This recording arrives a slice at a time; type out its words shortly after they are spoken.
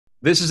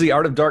This is the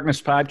Art of Darkness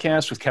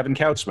podcast with Kevin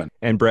Kautzman.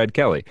 And Brad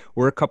Kelly.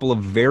 We're a couple of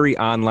very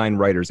online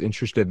writers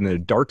interested in the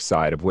dark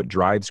side of what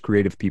drives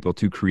creative people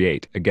to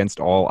create against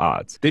all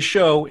odds. This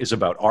show is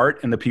about art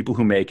and the people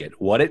who make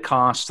it, what it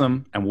costs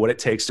them, and what it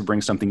takes to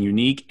bring something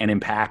unique and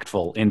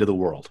impactful into the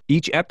world.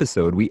 Each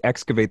episode, we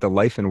excavate the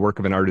life and work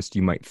of an artist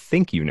you might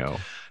think you know.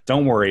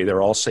 Don't worry,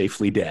 they're all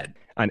safely dead.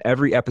 On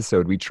every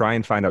episode, we try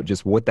and find out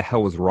just what the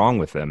hell was wrong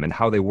with them and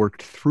how they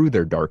worked through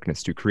their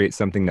darkness to create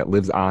something that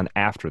lives on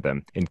after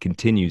them and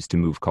continues to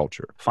move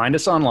culture. Find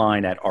us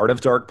online at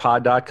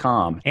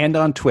artofdarkpod.com and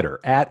on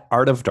Twitter at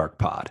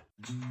artofdarkpod.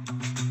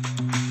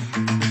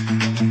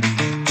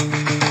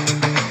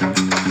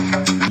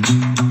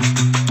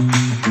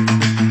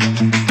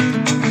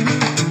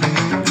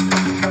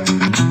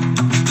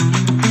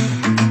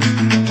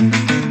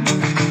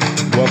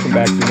 Welcome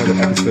back to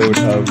another episode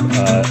of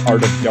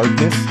Art of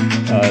Darkness,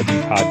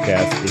 the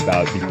podcast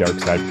about the dark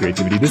side of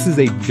creativity. This is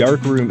a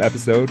dark room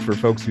episode. For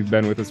folks who've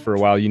been with us for a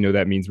while, you know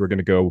that means we're going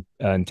to go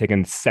and take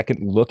a second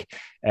look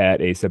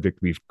at a subject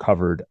we've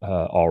covered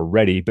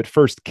already. But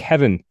first,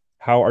 Kevin,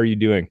 how are you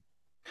doing?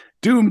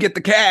 Doom, get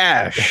the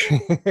cash.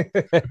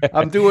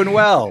 I'm doing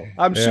well.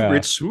 I'm super.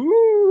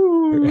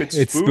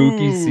 It's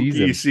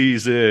spooky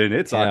season.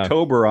 It's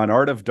October on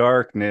Art of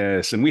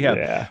Darkness, and we have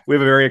a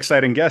very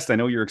exciting guest. I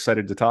know you're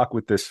excited to talk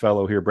with this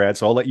fellow here, Brad.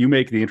 So I'll let you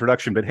make the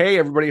introduction. But hey,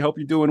 everybody, hope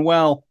you're doing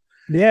well.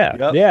 Yeah,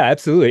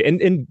 absolutely.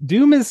 And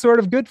Doom is sort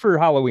of good for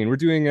Halloween. We're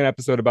doing an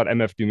episode about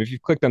MF Doom. If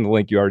you've clicked on the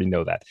link, you already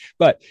know that.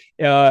 But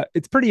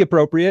it's pretty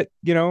appropriate.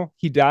 You know,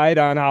 he died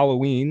on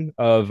Halloween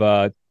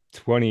of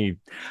 20.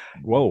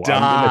 Whoa,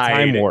 died,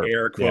 I'm in the time warp.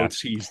 Air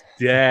quotes. Yeah. He's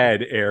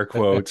dead. Air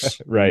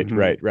quotes. Right.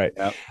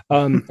 Yep.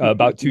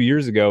 About 2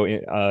 years ago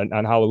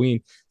on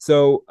Halloween.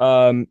 So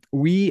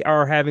we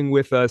are having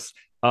with us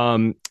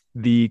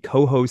the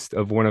co-host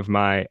of one of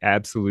my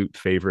absolute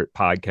favorite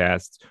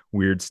podcasts,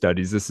 Weird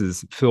Studies. This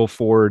is Phil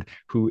Ford,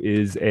 who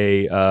is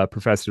a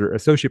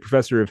associate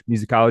professor of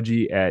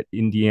musicology at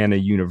Indiana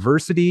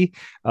University,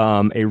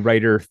 a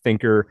writer,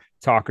 thinker,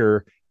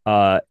 talker,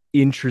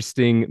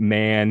 interesting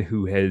man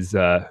who has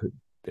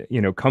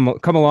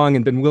come along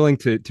and been willing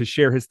to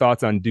share his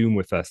thoughts on Doom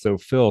with us. So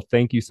Phil,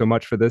 thank you so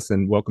much for this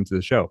and welcome to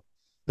the show.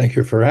 Thank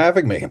you for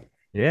having me.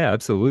 Yeah,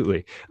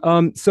 absolutely.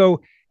 And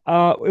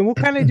we'll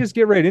kind of just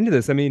get right into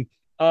this. I mean,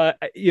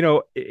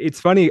 it's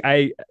funny.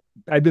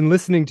 I've been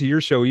listening to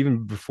your show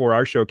even before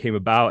our show came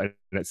about, and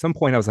at some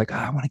point I was like,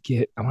 I want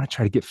to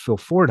try to get Phil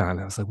Ford on.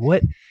 I was like,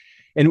 what?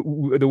 And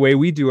the way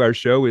we do our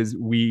show is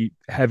we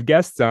have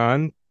guests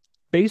on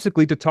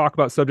basically to talk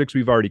about subjects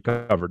we've already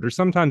covered, or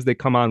sometimes they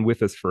come on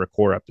with us for a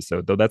core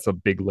episode, though that's a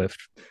big lift.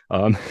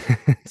 So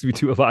we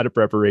do a lot of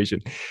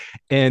preparation.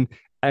 And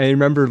I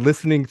remember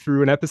listening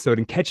through an episode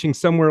and catching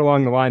somewhere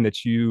along the line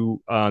that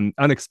you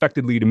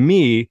unexpectedly to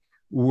me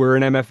were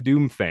an MF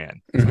Doom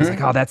fan. So I was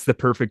like, oh, that's the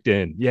perfect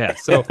in. Yeah.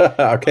 So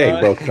okay,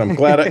 well, I'm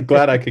glad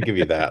I could give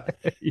you that.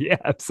 Yeah,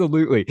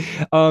 absolutely.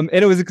 And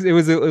it was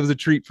a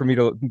treat for me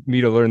to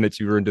learn that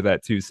you were into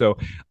that too. So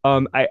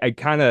I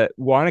kind of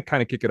want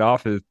to kick it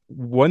off. Is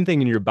one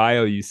thing in your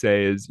bio you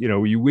say is,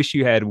 you wish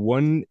you had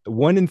one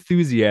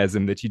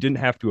enthusiasm that you didn't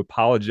have to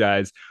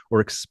apologize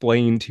or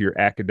explain to your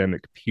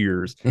academic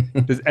peers.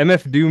 Does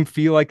MF Doom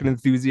feel like an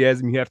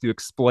enthusiasm you have to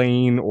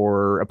explain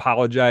or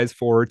apologize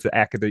for to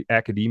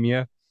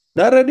academia?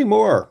 Not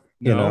anymore.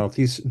 No?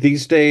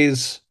 These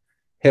days,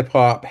 hip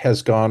hop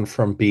has gone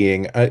from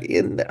being I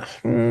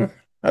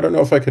don't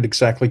know if I could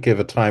exactly give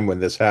a time when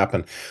this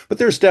happened, but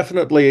there's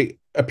definitely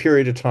a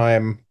period of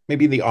time,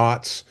 maybe in the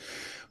aughts,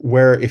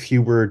 where if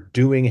you were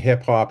doing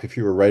hip hop, if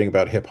you were writing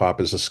about hip hop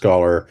as a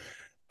scholar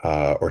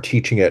or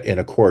teaching it in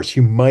a course,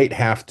 you might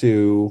have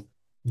to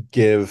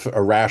give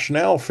a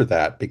rationale for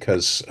that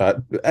because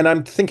and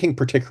I'm thinking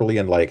particularly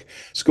in like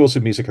schools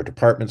of music or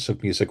departments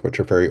of music, which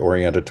are very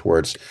oriented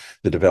towards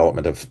the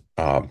development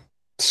of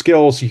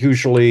skills,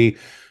 usually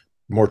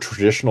more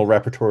traditional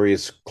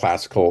repertories,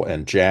 classical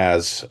and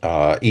jazz,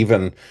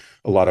 even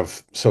a lot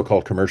of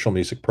so-called commercial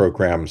music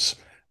programs,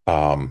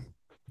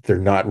 they're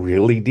not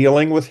really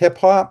dealing with hip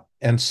hop.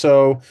 And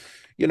so,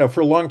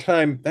 for a long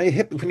time,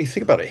 when you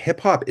think about it,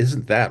 hip hop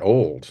isn't that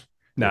old.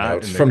 Nah,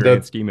 it's from the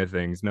grand scheme of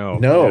things. No,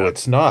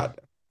 it's not.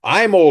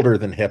 I'm older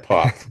than hip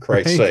hop, for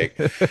Christ's sake.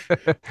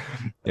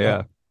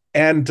 Yeah.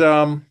 And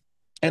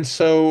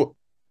so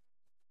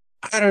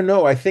I don't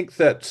know. I think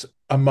that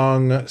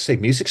among, say,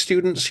 music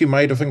students, you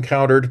might have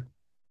encountered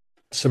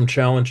some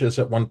challenges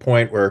at one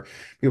point where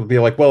people be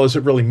like, well, is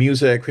it really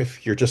music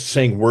if you're just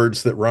saying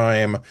words that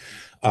rhyme,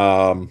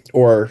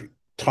 or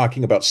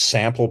talking about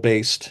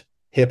sample-based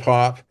hip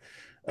hop?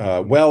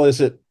 Well, is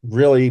it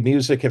really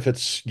music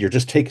if you're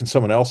just taking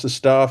someone else's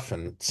stuff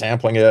and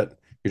sampling it?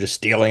 You're just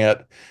stealing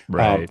it.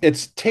 Right.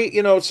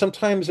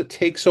 Sometimes it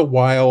takes a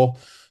while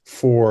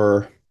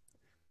for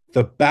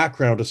the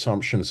background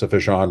assumptions of a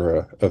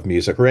genre of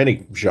music or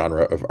any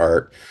genre of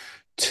art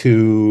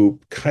to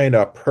kind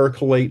of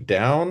percolate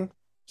down.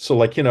 So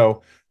like,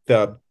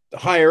 the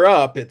higher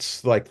up,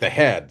 it's like the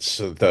heads,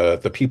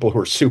 the people who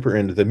are super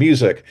into the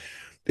music,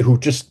 who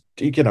just,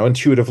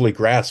 intuitively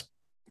grasp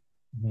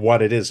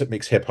what it is that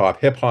makes hip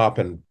hop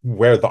and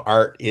where the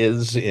art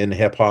is in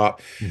hip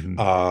hop. Mm-hmm.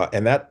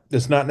 And that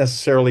is not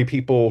necessarily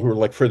people who are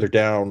like further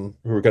down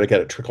who are going to get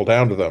it trickle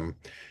down to them.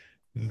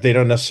 They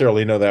don't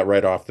necessarily know that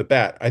right off the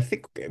bat. I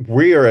think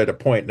we are at a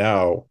point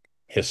now,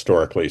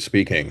 historically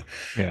speaking,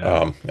 Yeah.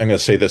 I'm going to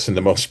say this in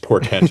the most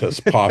portentous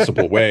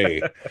possible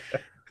way.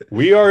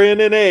 We are in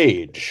an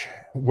age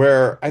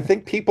where I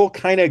think people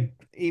kind of,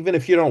 even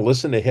if you don't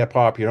listen to hip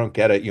hop, you don't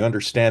get it, you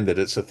understand that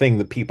it's a thing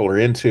that people are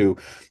into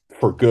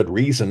for good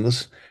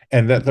reasons,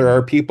 and that there Mm-hmm.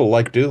 are people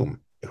like Doom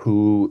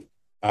who,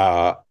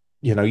 uh,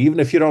 even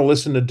if you don't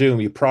listen to Doom,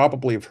 you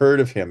probably have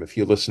heard of him if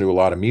you listen to a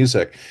lot of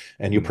music,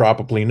 and you Mm-hmm.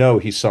 probably know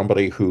he's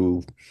somebody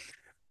who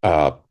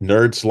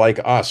nerds like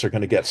us are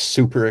going to get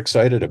super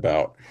excited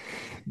about.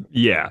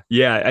 Yeah,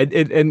 yeah,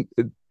 and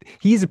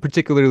he's a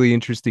particularly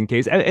interesting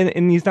case,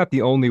 and he's not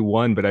the only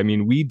one. But I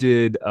mean, we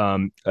did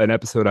an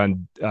episode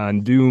on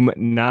Doom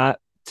not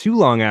too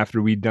long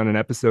after we'd done an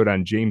episode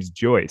on James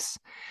Joyce.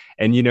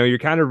 And you're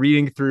kind of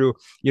reading through.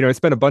 I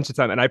spent a bunch of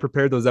time, and I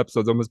prepared those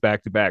episodes almost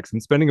back to back. So I'm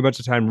spending a bunch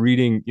of time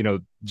reading,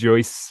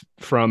 Joyce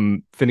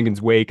from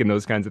Finnegan's Wake and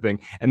those kinds of things,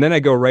 and then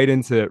I go right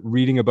into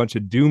reading a bunch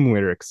of Doom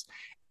lyrics,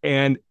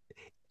 and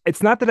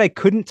it's not that I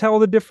couldn't tell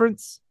the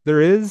difference.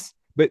 There is,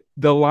 but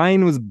the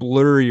line was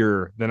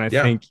blurrier than I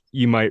Yeah. think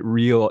you might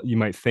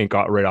think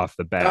right off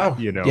the bat. Oh,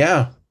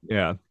 yeah.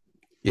 Yeah.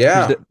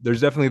 Yeah.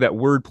 There's definitely that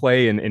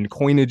wordplay and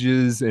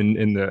coinages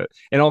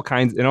and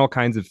all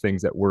kinds of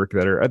things at work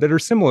that are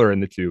similar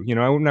in the two.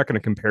 I'm not going to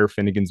compare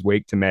Finnegan's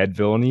Wake to Mad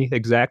Villainy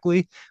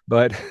exactly,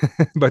 but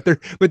but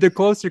they're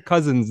closer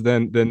cousins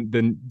than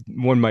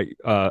one might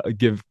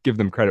give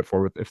them credit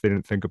for if they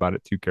didn't think about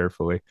it too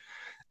carefully.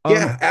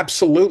 Yeah,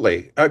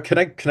 absolutely. Can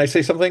I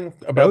say something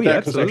Oh about yeah, that?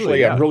 Because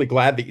absolutely. actually, I'm Yeah. really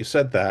glad that you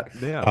said that.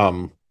 Yeah.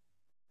 Um,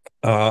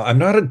 I'm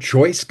not a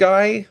Joyce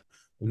guy.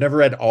 I've never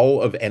read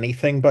all of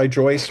anything by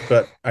Joyce,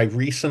 but I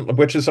recently,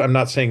 which is, I'm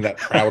not saying that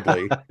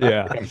proudly.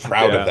 Yeah. Like I'm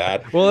proud of Yeah.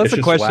 that. Well, that's It's a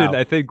just, question Wow.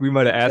 I think we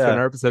might have asked on Yeah.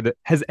 our episode.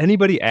 Has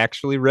anybody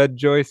actually read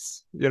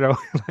Joyce?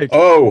 Like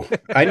oh,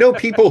 I know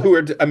people who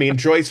are, I mean,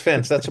 Joyce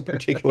fans, that's a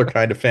particular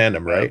kind of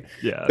fandom, yeah, right?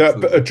 yeah,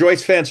 absolutely.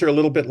 Joyce fans are a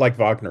little bit like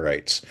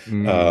Wagnerites.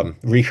 Mm.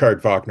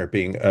 Richard Wagner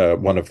being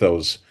one of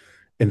those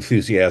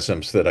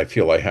enthusiasms that I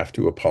feel I have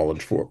to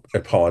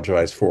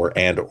apologize for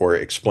and or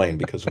explain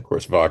because, of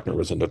course, Wagner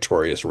was a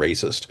notorious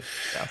racist.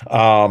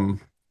 Yeah.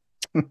 Um,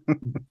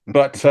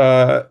 but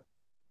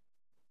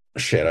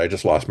shit, I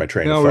just lost my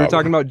train of No, we were thought.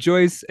 talking about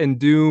Joyce and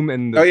Doom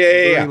and Oh the yeah, yeah,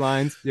 blurry yeah.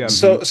 lines. Yeah.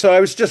 Mhm. So I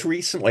was just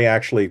recently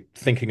actually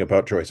thinking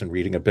about Joyce and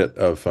reading a bit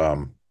of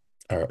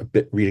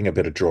reading a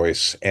bit of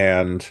Joyce,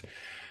 and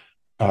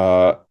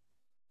uh,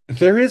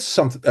 there is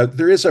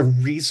a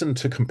reason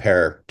to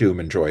compare Doom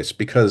and Joyce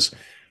because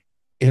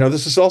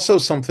this is also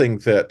something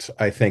that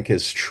I think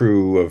is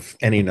true of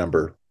any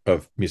number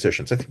of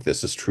musicians. I think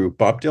this is true of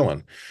Bob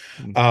Dylan,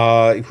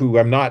 Mm. who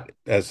I'm not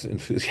as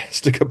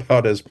enthusiastic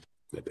about as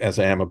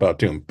I am about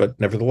Doom, but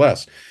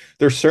nevertheless,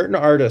 there are certain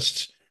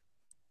artists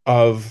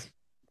of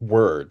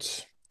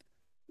words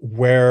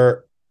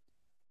where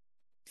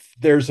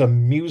there's a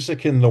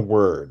music in the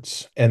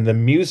words, and the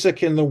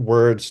music in the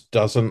words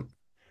doesn't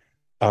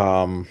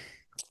um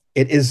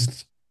it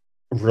is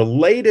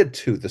related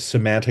to the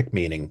semantic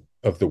meaning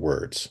of the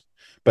words,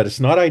 but it's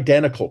not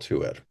identical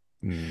to it.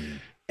 Mm.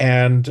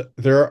 And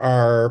there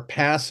are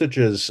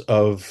passages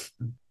of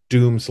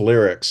Doom's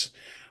lyrics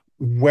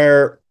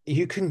where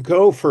you can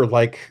go for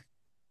like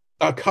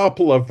a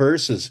couple of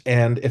verses,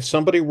 and if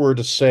somebody were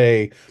to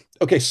say,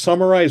 okay,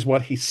 summarize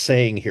what he's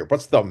saying here,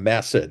 what's the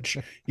message,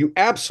 you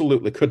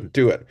absolutely couldn't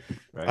do it.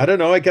 I Right. don't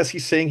know, I guess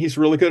he's saying he's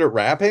really good at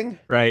rapping,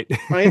 Right.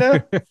 kind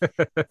of.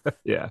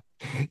 Yeah.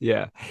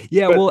 Yeah.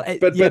 Yeah. but Well,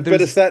 but yeah, but but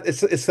there's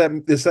it's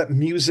that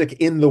music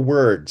in the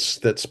words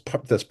that's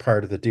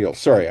part of the deal.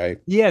 Sorry, I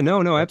Yeah,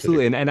 no, interrupted you.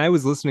 absolutely. And I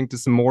was listening to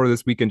some more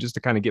this weekend just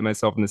to kind of get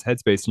myself in this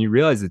headspace, and you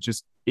realize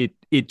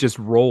it just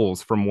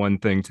rolls from one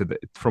thing to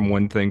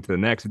the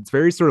next. It's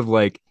very sort of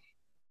like,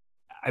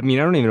 I mean,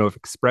 I don't even know if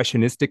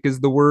expressionistic is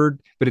the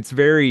word, but it's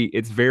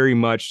very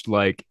much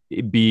like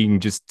it being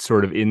just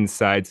sort of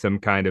inside some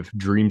kind of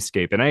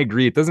dreamscape. And I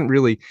agree, it doesn't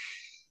really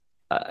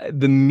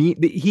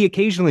he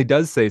occasionally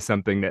does say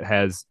something that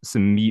has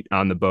some meat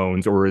on the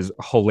bones or is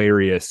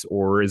hilarious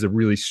or is a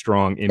really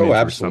strong Oh, image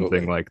or something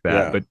absolutely. like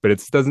that, Yeah. but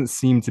it doesn't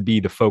seem to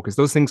be the focus.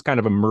 Those things kind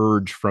of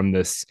emerge from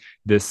this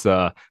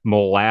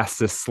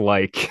molasses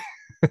like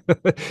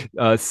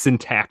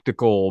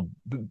syntactical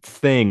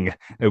thing,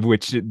 of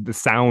which the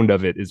sound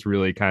of it is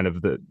really kind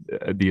of the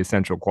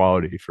essential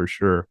quality for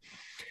sure.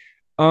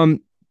 um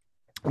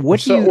or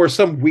what do so you or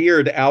some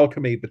weird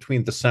alchemy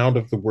between the sound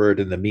of the word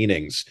and the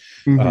meanings.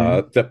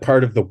 Mhm. That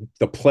part of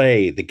the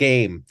play, the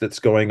game that's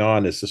going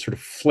on is the sort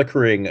of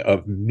flickering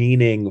of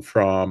meaning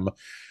from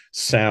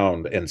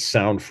sound and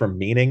sound from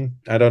meaning.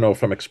 I don't know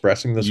if I'm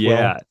expressing this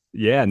Yeah, well.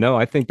 yeah, no,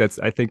 I think that's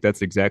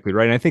exactly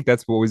right. And I think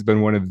that's always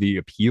been one of the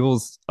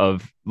appeals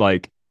of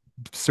like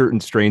certain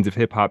strains of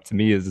hip hop to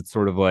me is it's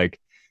sort of like,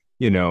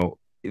 you know,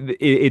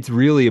 it's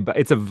really about,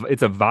 it's a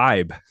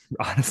vibe.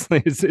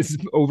 Honestly, as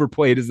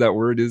overplayed as that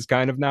word is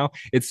kind of now,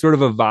 it's sort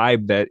of a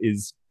vibe that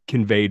is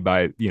conveyed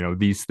by,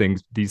 these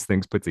things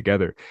put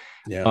together.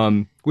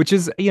 Yeah. Which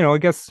is, I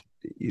guess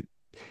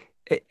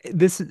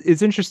this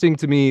is interesting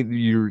to me.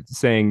 You're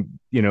saying,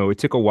 it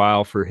took a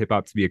while for hip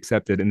hop to be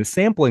accepted, and the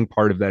sampling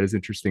part of that is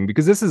interesting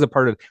because this is a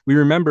part of, we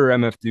remember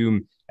MF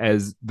Doom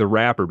as the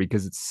rapper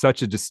because it's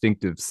such a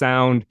distinctive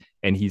sound,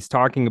 and he's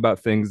talking about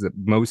things that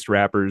most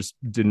rappers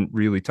didn't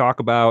really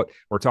talk about,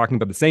 or talking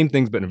about the same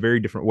things but in a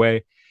very different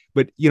way.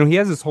 But he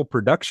has this whole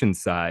production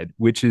side,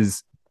 which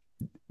is,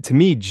 to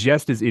me,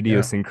 just as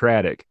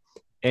idiosyncratic.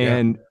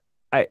 And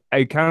I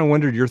kind of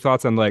wondered your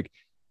thoughts on, like,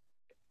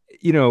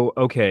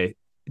 okay,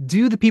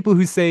 do the people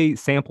who say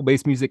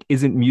sample-based music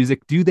isn't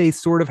music, do they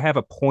sort of have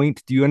a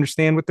point? Do you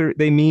understand what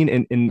they mean?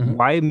 And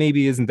why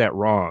maybe isn't that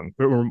wrong?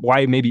 Or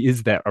why maybe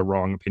is that a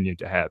wrong opinion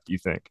to have, do you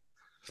think?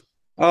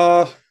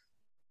 Well,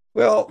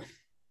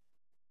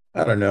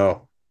 I don't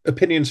know.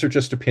 Opinions are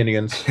just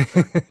opinions.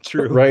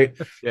 True. Right?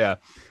 Yeah.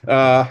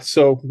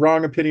 So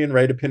wrong opinion,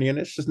 right opinion,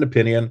 it's just an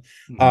opinion.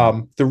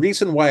 The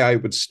reason why I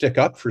would stick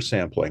up for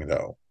sampling,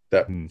 though,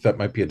 that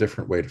might be a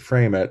different way to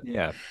frame it.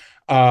 Yeah.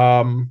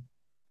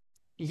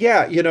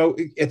 Yeah,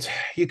 it's,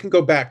 you can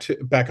go back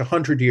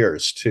 100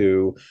 years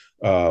to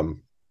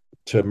Marcel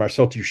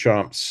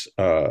Duchamp's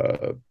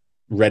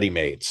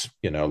ready-mades,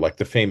 like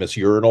the famous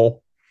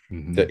urinal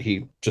that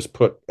he just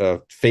put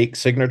a fake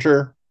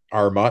signature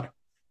Armut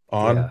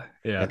on,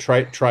 and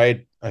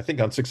tried I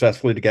think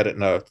unsuccessfully to get it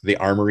in the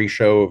Armory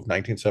show of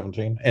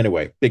 1917.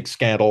 Anyway, big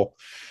scandal,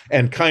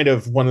 and kind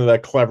of one of the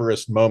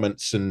cleverest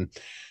moments in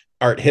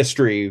art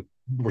history,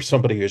 where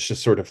somebody is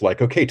just sort of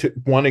like, okay,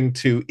 wanting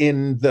to,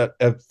 in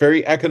a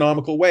very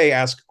economical way,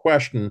 ask a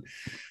question: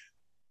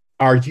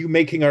 are you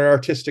making an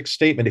artistic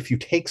statement if you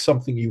take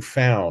something you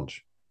found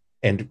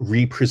and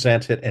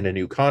represent it in a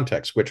new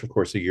context? Which, of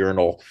course, a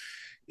urinal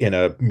in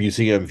a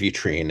museum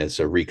vitrine is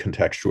a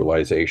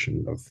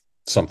recontextualization of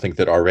something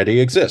that already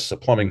exists, a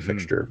plumbing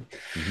fixture.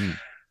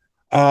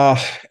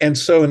 And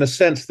so, in a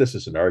sense, this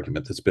is an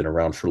argument that's been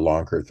around for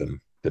longer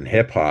than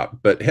hip hop.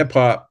 But hip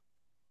hop,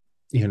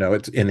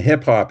 it's in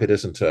hip hop, it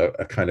isn't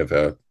a kind of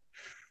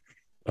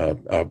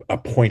a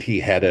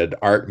pointy-headed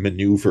art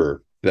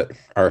maneuver that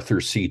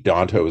Arthur C.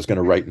 Danto is going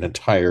to write an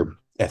entire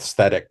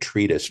aesthetic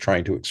treatise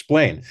trying to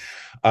explain.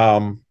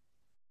 And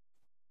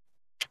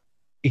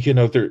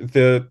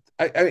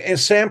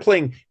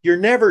sampling, you're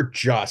never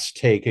just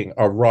taking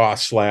a raw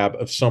slab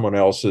of someone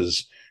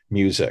else's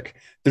music.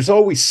 There's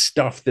always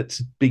stuff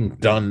that's being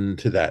done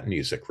to that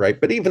music, right?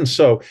 But even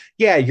so,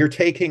 yeah, you're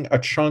taking a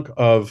chunk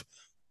of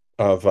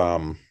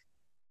audio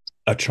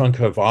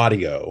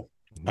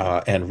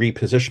and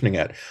repositioning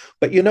it.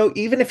 But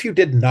even if you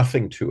did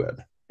nothing to it,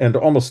 and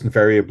almost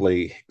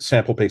invariably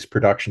sample-based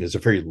production is a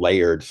very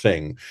layered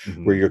thing,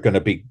 where you're going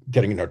to be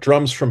getting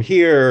drums from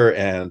here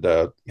and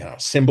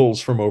cymbals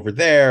from over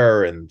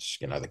there, and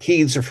the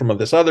keys are from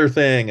this other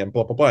thing, and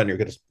blah blah blah, and you're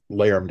going to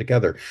layer them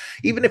together.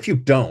 Even if you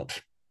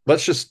don't,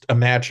 let's just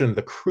imagine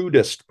the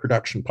crudest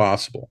production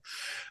possible.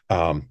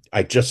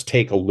 I just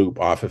take a loop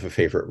off of a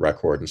favorite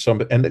record,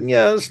 and then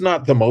it's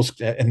not the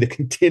most, and the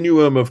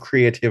continuum of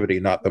creativity,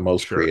 not the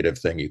most creative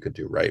thing you could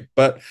do, right?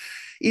 But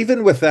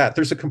even with that,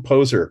 there's a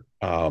composer,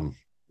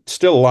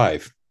 still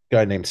alive, a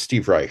guy named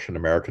Steve Reich, an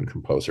American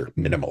composer,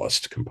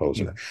 minimalist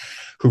composer,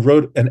 who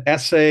wrote an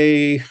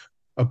essay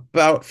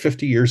about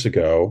 50 years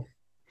ago,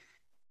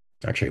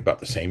 actually about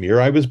the same year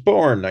I was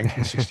born,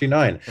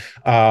 1969,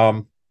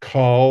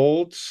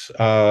 called,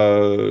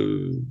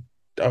 oh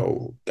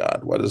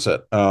God, what is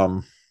it?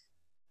 Now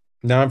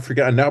I'm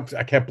forgetting. Now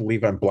I can't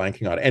believe I'm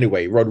blanking on it.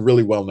 Anyway, he wrote a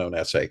really well-known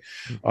essay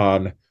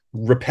on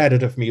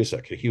repetitive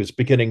music. He was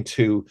beginning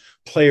to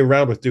play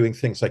around with doing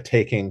things like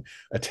taking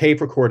a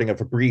tape recording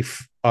of a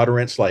brief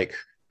utterance, like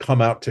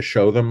 "Come Out to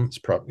Show Them,"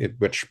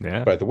 which,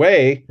 by the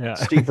way,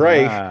 Steve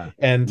Reich,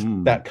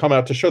 and that "Come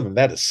Out to Show Them"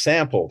 that is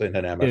sampled in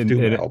an MF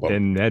Doom album.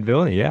 In Ed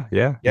Villainy, yeah,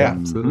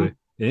 absolutely.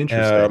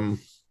 Interesting.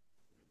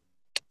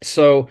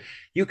 So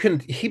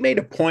he made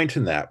a point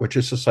in that, which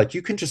is just like,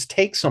 you can just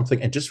take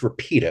something and just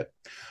repeat it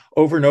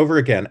over and over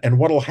again. And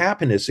what'll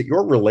happen is that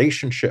your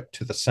relationship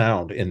to the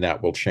sound in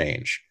that will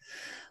change.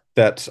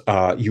 That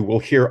you will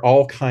hear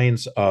all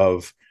kinds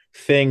of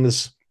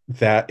things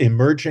that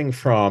emerging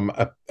from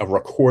a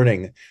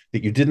recording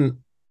that you didn't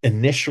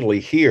initially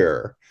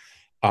hear.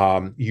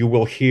 You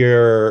will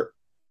hear,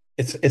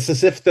 it's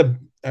as if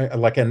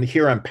and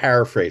here I'm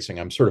paraphrasing,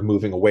 I'm sort of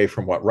moving away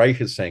from what Reich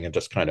is saying and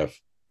just kind of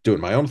doing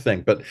my own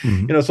thing, but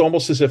it's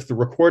almost as if the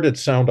recorded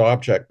sound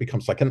object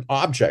becomes like an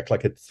object,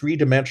 like a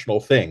three-dimensional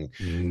thing.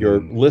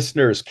 Your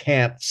listeners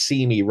can't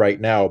see me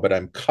right now, but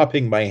I'm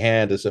cupping my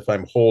hand as if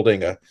I'm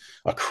holding a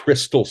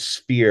crystal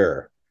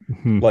sphere,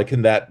 like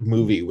in that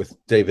movie with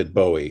David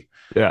Bowie.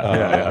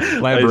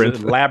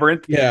 Labyrinth.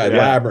 Labyrinth.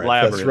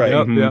 That's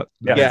right.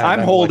 I'm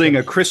holding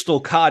a crystal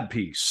cod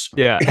piece.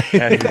 Yeah.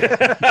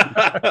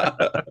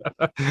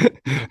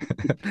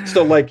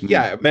 So like,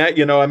 yeah,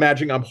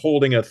 imagine I'm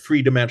holding a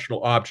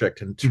three-dimensional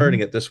object and turning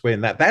it this way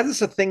and that. That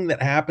is a thing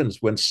that happens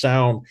when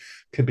sound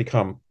can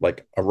become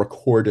like a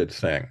recorded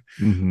thing.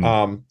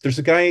 There's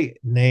a guy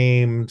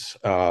named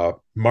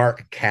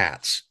Mark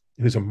Katz,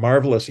 who's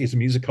he's a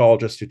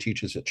musicologist who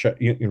teaches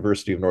at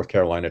University of North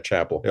Carolina,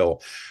 Chapel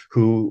Hill,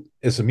 who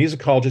is a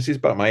musicologist. He's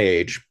about my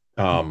age.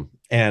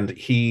 And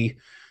he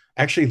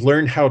actually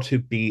learned how to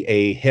be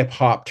a hip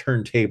hop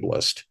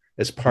turntablist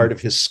as part of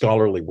his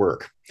scholarly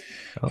work.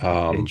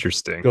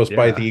 Interesting. Goes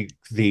by the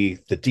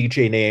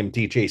DJ name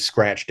DJ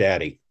Scratch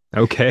Daddy.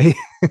 Okay.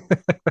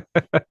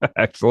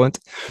 Excellent.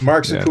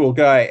 Mark's a cool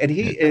guy, and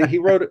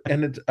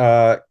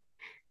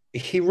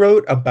he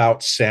wrote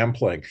about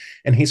sampling,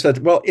 and he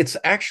said, well, it's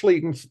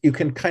actually, you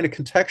can kind of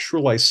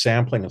contextualize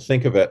sampling and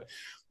think of it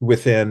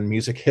within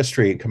music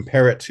history and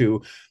compare it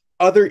to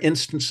other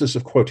instances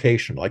of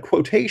quotation. Like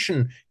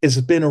quotation has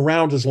been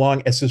around as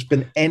long as there's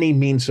been any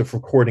means of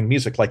recording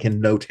music, like in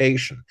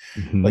notation.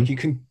 Like you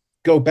can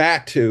go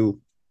back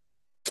to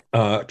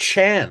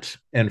chant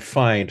and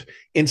find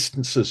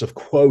instances of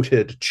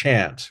quoted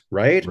chant,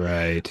 right?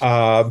 Right.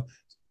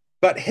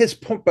 But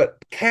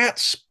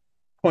Katz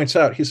points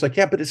out, he's like,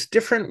 yeah, but it's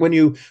different when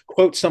you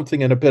quote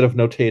something in a bit of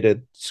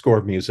notated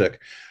score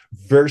music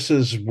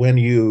versus when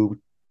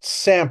you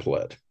sample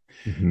it.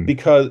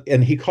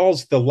 And he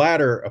calls the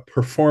latter a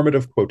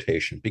performative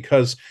quotation,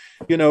 because,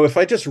 if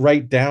I just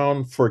write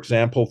down, for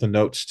example, the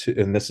notes to,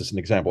 and this is an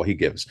example he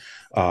gives,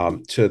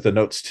 to the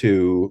notes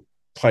to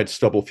Clyde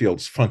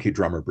Stubblefield's Funky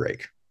Drummer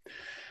Break,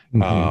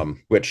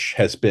 which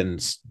has been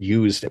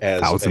used as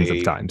thousands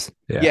of times.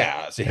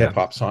 As a hip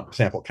hop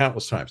sample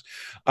countless times.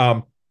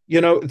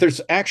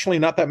 There's actually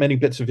not that many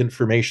bits of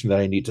information that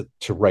I need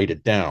to write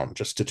it down,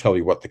 just to tell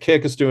you what the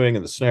kick is doing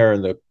and the snare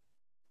and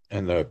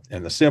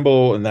the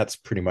cymbal, and that's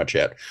pretty much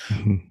it.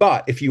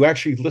 But if you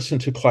actually listen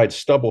to Clyde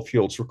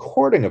Stubblefield's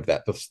recording of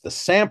that, the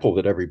sample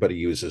that everybody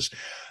uses,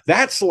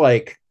 that's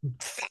like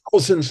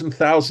thousands and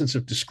thousands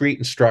of discrete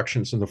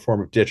instructions in the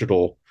form of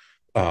digital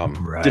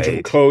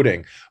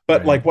coding.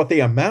 But like what they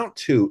amount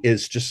to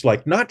is just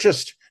like, not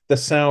just the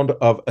sound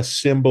of a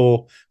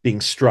cymbal being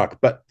struck,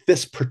 but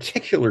this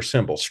particular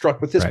cymbal struck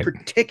with this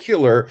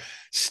particular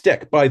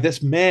stick by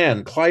this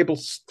man, Clyde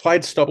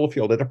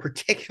Stubblefield, at a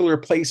particular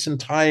place and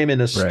time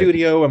in a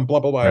studio, and blah,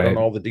 blah, blah. I don't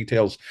know all the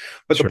details.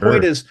 But the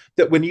point is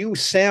that when you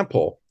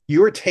sample,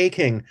 you're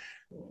taking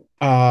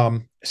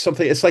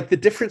something. It's like the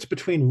difference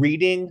between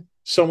reading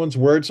someone's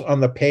words on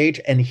the page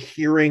and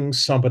hearing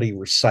somebody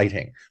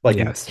reciting,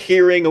 like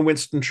hearing a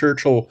Winston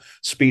Churchill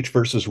speech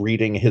versus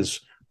reading his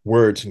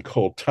words in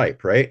cold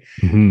type, right?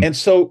 And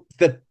so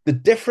the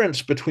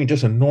difference between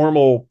just a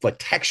normal like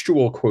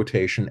textual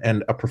quotation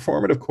and a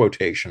performative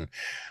quotation,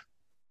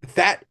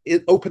 that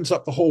it opens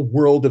up the whole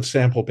world of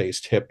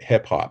sample-based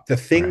hip hop. The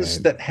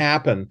things that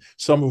happen,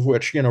 some of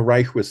which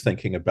Reich was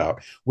thinking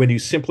about, when you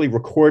simply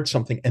record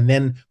something and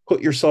then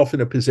put yourself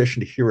in a position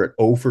to hear it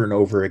over and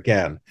over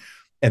again,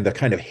 and the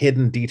kind of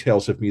hidden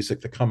details of music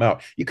that come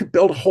out. You could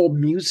build a whole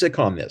music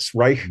on this,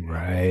 right?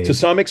 To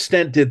some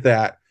extent did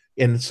that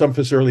in some of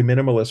his early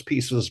minimalist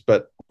pieces,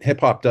 but hip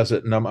hop does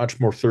it in a much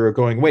more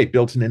thoroughgoing way,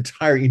 built an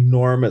entire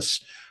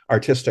enormous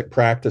artistic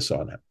practice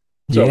on it.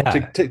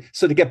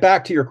 So to get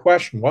back to your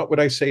question, what would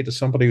I say to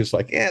somebody who's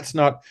like, it's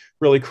not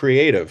really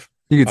creative?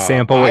 You could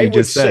sample what you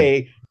just said.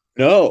 Say,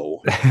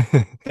 no,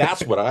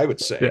 that's what I would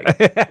say.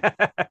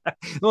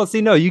 Well, see,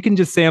 no, you can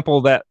just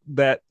sample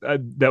that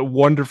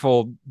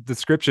wonderful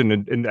description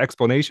and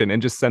explanation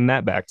and just send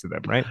that back to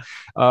them, right?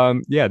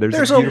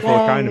 There's a beautiful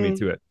economy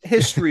to it.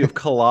 History of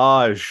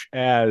collage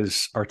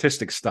as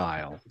artistic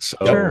style.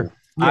 So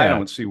I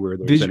don't see where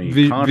there's any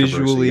controversy.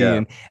 Visually,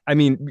 and I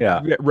mean,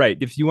 right.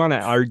 If you want to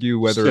argue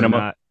whether or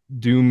not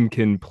Doom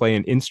can play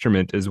an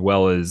instrument as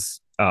well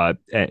as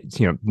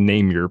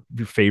name your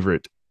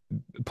favorite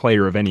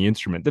player of any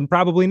instrument, then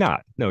probably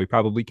not. No, he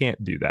probably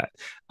can't do that.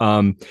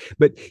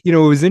 But it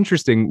was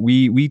interesting.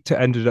 We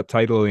ended up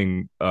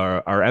titling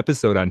our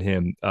episode on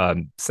him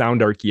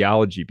Sound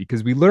Archaeology,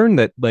 because we learned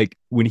that like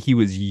when he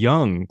was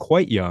young,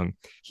 quite young,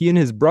 he and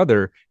his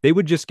brother, they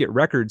would just get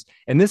records.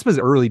 And this was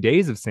early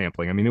days of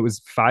sampling. I mean, it was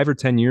 5 or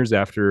 10 years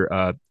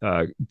after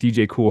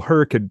DJ Kool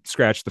Herc had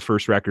scratched the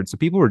first record. So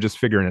people were just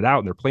figuring it out,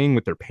 and they're playing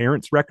with their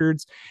parents'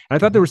 records. And I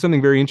thought there was something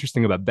very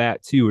interesting about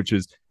that too, which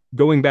is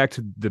going back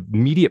to the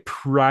immediate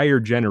prior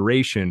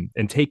generation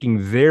and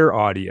taking their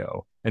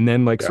audio and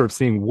then sort of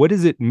seeing, what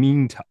does it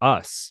mean to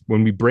us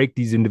when we break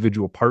these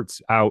individual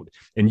parts out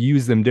and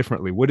use them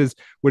differently? What is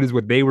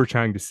what they were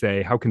trying to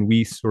say? How can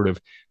we sort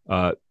of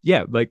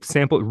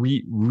sample,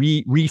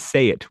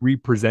 re-say it,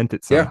 represent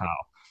it somehow?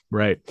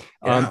 Right.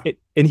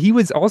 And he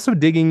was also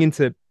digging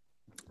into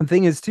The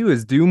thing is too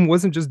is Doom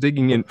wasn't just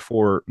digging in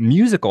for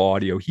musical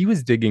audio. He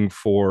was digging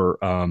for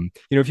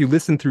if you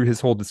listen through his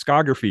whole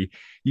discography,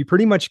 you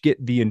pretty much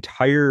get the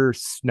entire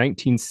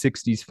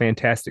 1960s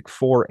Fantastic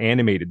Four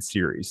animated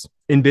series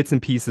in bits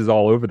and pieces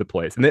all over the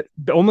place. And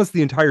almost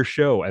the entire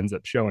show ends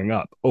up showing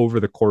up over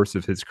the course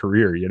of his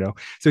career,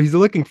 So he's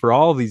looking for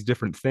all these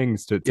different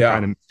things to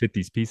kind of fit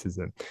these pieces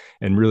in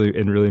and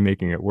really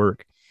making it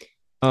work.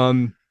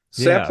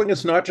 Sampling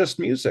is not just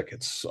music,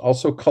 it's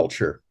also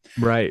culture.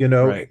 Right.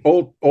 Right.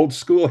 Old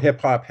school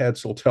hip hop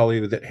heads will tell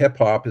you that hip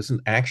hop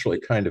isn't actually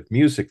kind of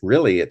music.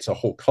 Really, it's a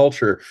whole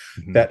culture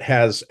that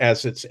has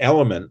as its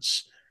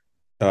elements,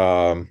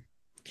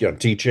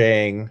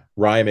 DJing,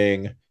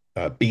 rhyming,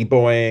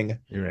 b-boying,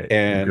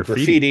 and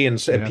graffiti and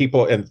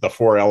people, and the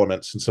four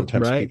elements. And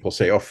sometimes people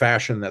say, "Oh,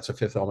 fashion, that's a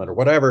fifth element," or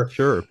whatever.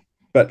 Sure.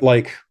 But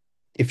like,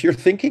 if you're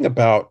thinking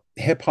about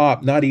hip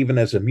hop not even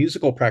as a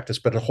musical practice,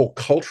 but a whole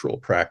cultural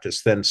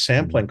practice, then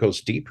sampling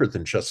goes deeper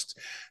than just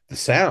the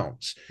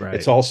sounds. Right.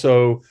 It's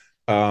also,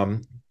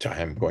 I'm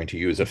going to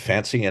use a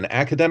fancy and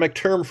academic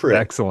term for it.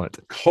 Excellent.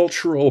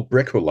 Cultural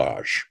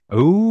bricolage.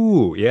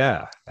 Oh,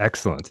 yeah.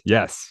 Excellent.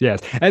 Yes.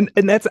 And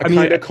that's,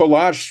 kind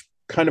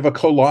of a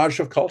collage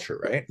of culture,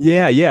 right?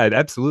 Yeah,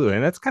 absolutely.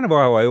 And that's kind of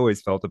how I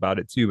always felt about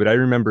it too. But I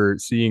remember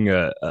seeing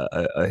a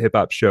hip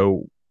hop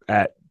show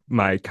at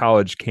my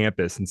college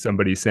campus and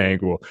somebody saying,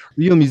 well,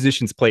 real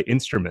musicians play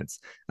instruments.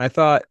 And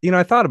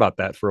I thought about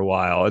that for a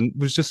while and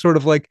was just sort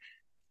of like,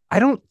 I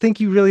don't think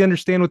you really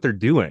understand what they're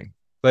doing.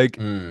 Like,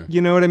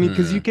 you know what I mean?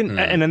 Because you can,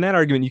 and in that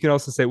argument, you can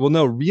also say, well,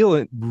 no,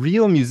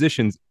 real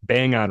musicians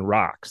bang on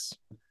rocks.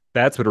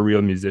 That's what a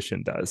real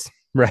musician does,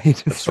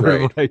 right? It's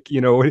sort of like,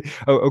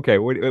 okay,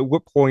 at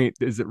what point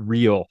is it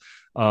real?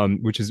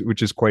 Which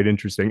is quite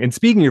interesting. And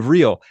speaking of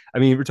real, I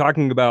mean, we're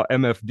talking about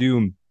MF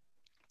Doom.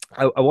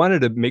 I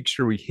wanted to make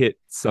sure we hit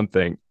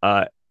something.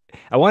 I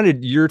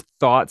wanted your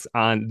thoughts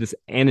on this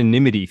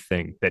anonymity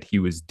thing that he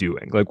was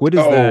doing. Like, what is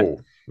that? Oh,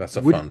 that's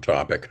a fun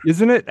topic,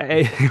 isn't it?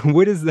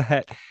 What is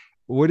that?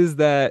 What is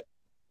that?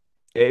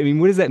 I mean,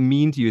 what does that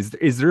mean to you?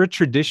 Is there a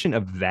tradition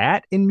of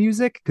that in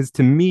music? Because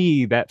to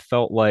me, that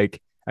felt like,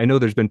 I know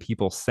there's been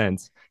people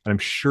since, and I'm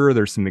sure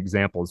there's some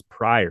examples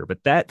prior,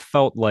 but that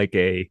felt like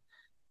a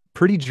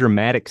pretty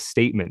dramatic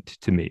statement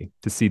to me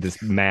to see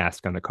this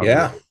mask on the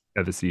cover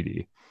of a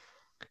CD.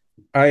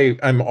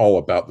 I'm all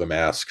about the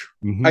mask.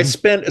 I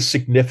spent a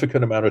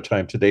significant amount of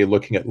time today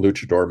looking at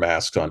luchador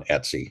masks on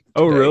Etsy.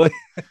 Oh, really?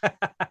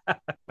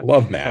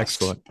 Love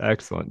masks.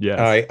 Excellent.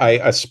 Yes. I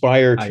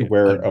aspire to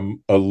wear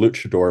a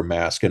luchador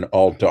mask in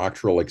all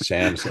doctoral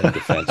exams and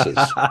defenses.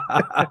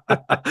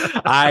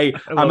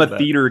 I'm a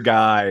theater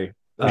guy,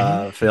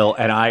 Phil,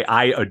 and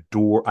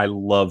I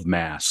love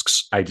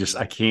masks. I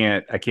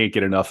can't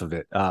get enough of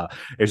it.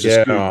 It's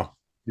just good.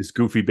 This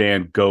goofy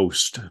band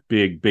Ghost,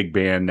 big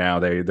band now.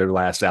 Their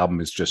last album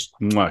is just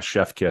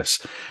chef kiss,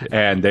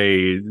 and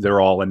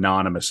they're all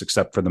anonymous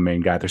except for the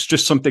main guy. There's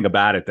just something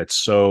about it that's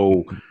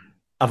so.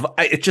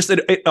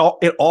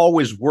 It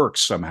always works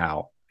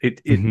somehow.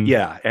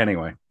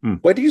 Anyway.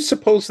 What do you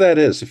suppose that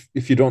is?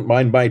 If you don't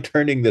mind my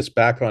turning this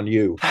back on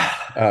you,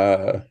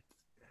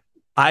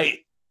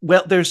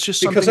 Well, there's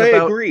just something because I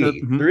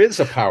agree there is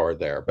a power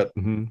there, but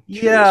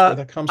where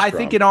that comes from.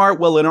 Think in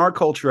our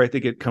culture, I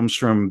think it comes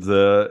from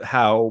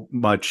how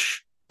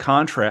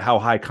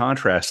high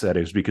contrast that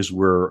is, because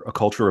we're a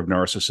culture of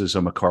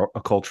narcissism,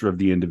 a culture of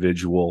the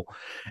individual,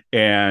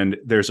 and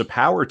there's a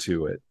power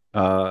to it.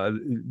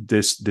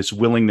 This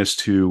willingness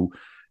to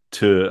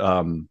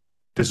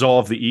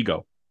dissolve the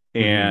ego.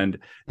 And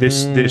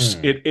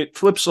it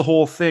flips the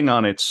whole thing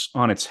on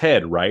its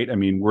head, right? I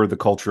mean, we're the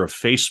culture of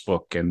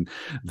Facebook and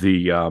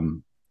the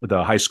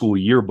high school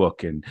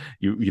yearbook, and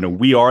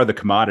we are the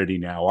commodity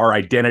now. Our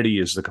identity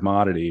is the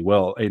commodity.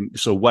 Well, and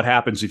so what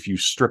happens if you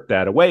strip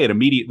that away? It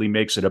immediately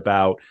makes it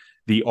about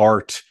the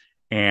art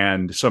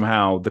and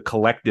somehow the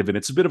collective, and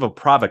it's a bit of a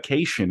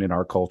provocation in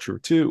our culture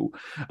too.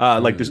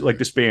 Like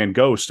this band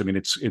Ghost. I mean,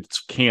 it's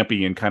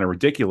campy and kind of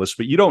ridiculous,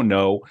 but you don't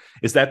know,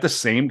 is that the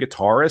same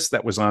guitarist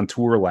that was on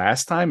tour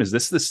last time? Is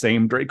this the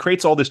same? It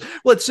creates all this.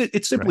 Well,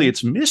 it's simply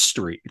it's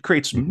mystery. It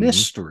creates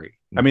mystery.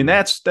 I mean,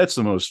 that's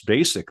the most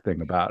basic thing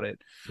about it.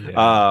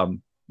 I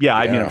mean,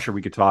 I'm sure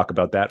we could talk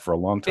about that for a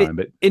long time,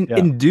 but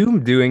in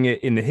Doom doing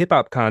it in the hip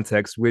hop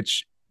context,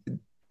 which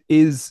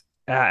is,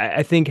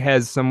 I think,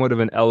 has somewhat of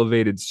an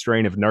elevated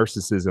strain of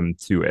narcissism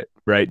to it,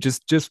 right?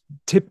 Just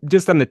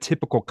on the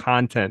typical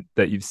content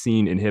that you've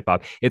seen in hip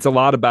hop, it's a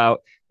lot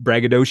about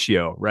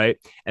braggadocio, right?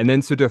 And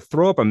then so to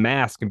throw up a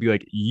mask and be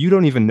like, you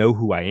don't even know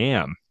who I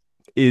am,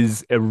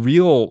 is a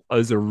real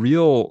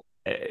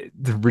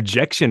the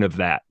rejection of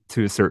that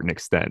to a certain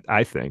extent,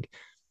 I think.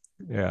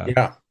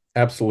 Yeah,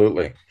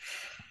 absolutely.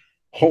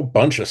 Whole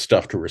bunch of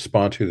stuff to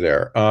respond to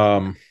there.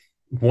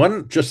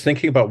 One, just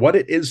thinking about what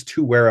it is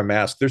to wear a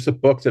mask. There's a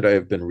book that I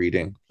have been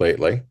reading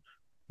lately.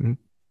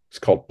 It's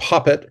called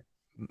Puppet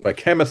by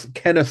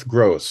Kenneth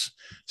Gross,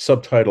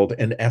 subtitled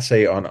An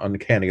Essay on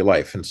Uncanny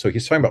Life. And so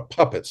he's talking about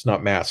puppets,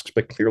 not masks,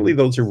 but clearly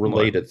those are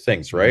related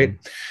things, right?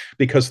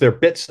 Because they're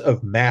bits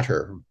of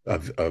matter,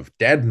 of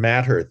dead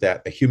matter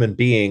that a human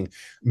being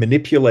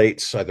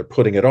manipulates, either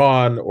putting it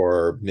on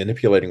or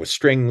manipulating with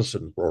strings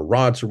or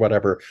rods or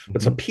whatever.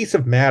 It's a piece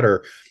of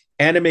matter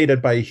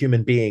animated by a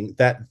human being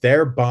that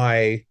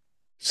thereby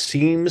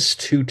seems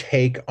to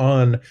take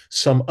on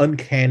some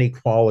uncanny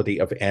quality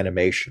of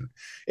animation.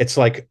 It's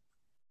like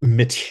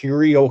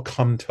material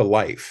come to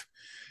life.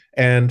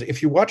 And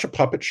if you watch a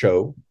puppet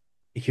show,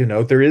 you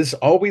know, there is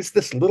always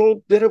this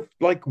little bit of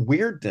like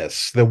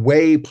weirdness, the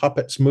way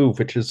puppets move,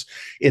 which is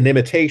in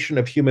imitation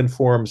of human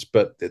forms,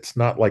 but it's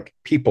not like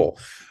people.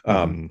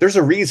 There's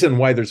a reason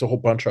why there's a whole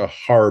bunch of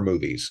horror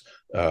movies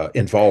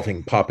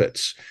involving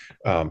puppets,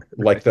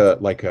 like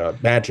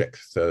Magic,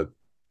 the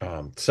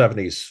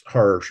 70s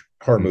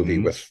horror movie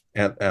with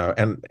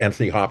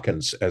Anthony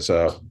Hopkins as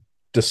a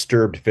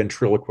disturbed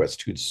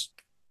ventriloquist whose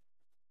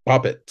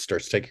puppet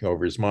starts taking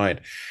over his mind.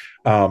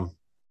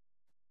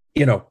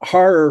 You know,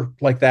 horror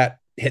like that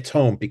hits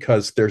home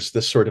because there's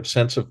this sort of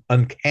sense of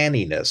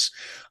uncanniness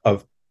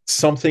of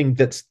something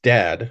that's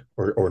dead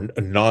or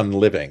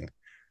non-living,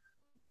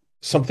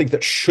 something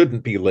that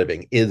shouldn't be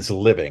living is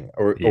living,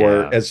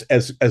 or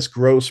as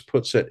Gross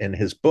puts it in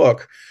his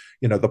book,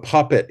 you know, the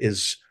puppet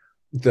is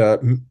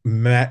the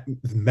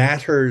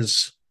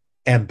matter's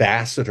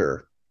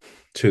ambassador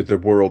to the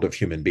world of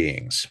human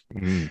beings.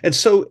 And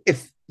so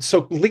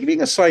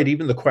leaving aside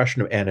even the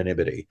question of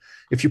anonymity,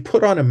 if you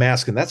put on a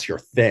mask and that's your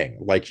thing,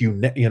 like you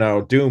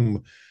know,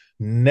 Doom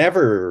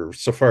never,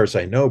 so far as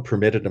I know,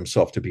 permitted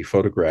himself to be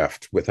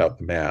photographed without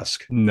the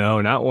mask. No,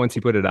 not once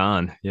he put it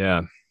on.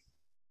 Yeah.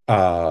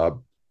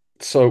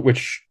 So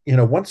which, you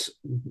know,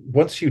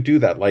 once you do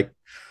that, like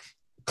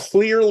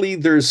clearly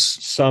there's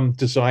some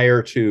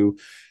desire to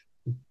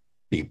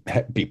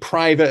be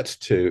private,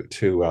 to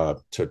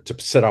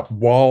set up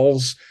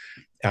walls,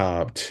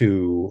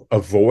 to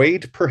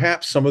avoid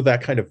perhaps some of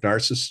that kind of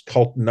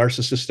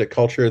narcissistic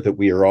culture that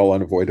we are all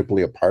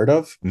unavoidably a part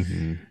of.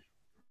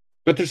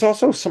 But there's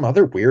also some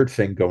other weird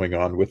thing going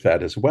on with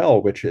that as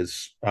well, which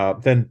is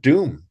then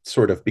Doom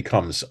sort of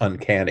becomes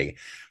uncanny.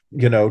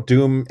 You know,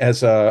 Doom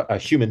as a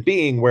human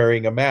being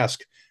wearing a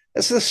mask.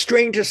 That's the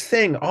strangest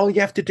thing. All you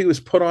have to do is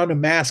put on a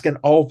mask and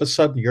all of a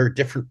sudden you're a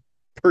different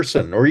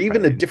person or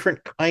even a different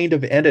kind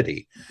of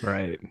entity.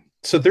 Right.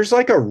 So there's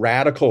like a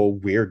radical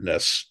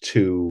weirdness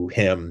to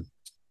him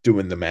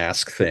doing the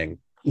mask thing,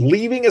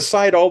 leaving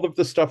aside all of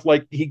the stuff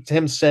like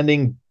him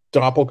sending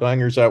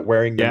doppelgangers out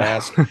wearing the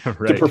mask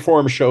to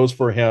perform shows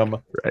for him,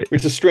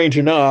 which is strange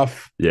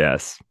enough.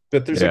 Yes.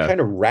 But there's a kind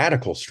of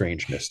radical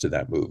strangeness to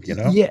that move, you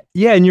know?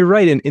 Yeah, and you're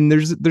right. And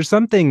there's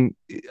something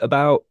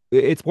about,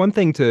 it's one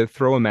thing to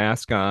throw a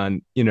mask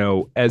on, you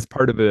know, as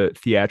part of a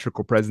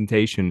theatrical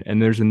presentation,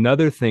 and there's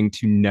another thing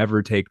to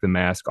never take the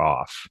mask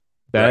off.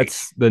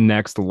 That's the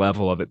next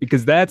level of it,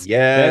 because that's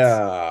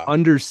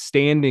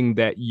understanding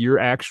that your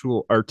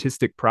actual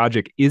artistic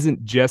project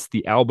isn't just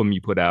the album you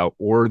put out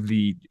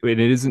it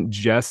isn't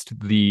just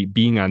the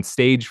being on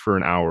stage for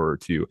an hour or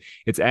two.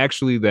 It's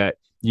actually that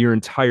your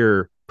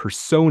entire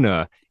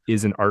persona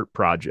is an art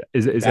project,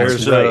 is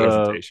there's a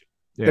presentation.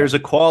 There's a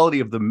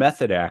quality of the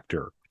method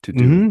actor to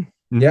do.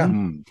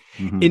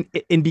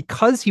 And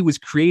because he was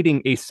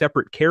creating a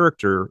separate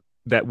character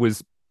that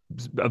was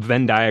a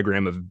Venn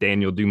diagram of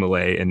Daniel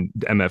Dumoulin and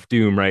MF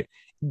Doom, right?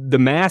 The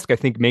mask, I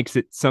think, makes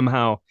it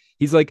somehow,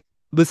 he's like,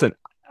 listen,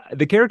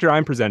 the character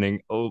I'm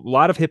presenting, a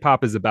lot of hip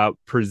hop is about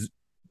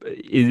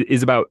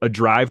is about a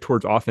drive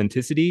towards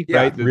authenticity,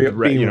 right?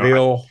 Being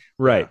real.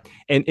 Right.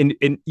 And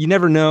you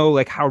never know,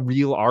 like, how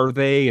real are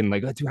they? And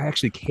like, do I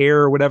actually care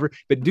or whatever?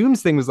 But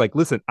Doom's thing was like,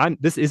 listen,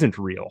 this isn't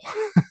real.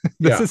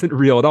 This isn't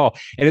real at all.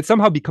 And it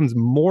somehow becomes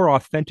more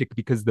authentic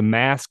because the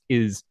mask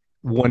is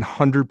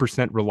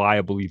 100%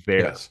 reliably there.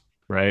 Yes.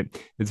 Right.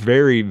 It's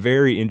very,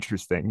 very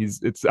interesting.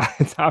 It's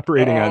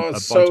operating on a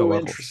bunch of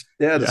levels.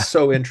 It's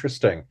so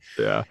interesting.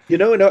 Yeah. You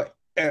know,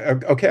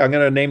 okay, I'm going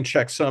to name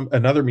check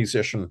another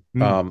musician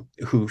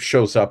who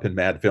shows up in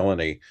Mad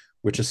Villainy,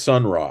 which is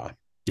Sun Ra.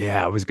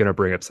 Yeah, I was going to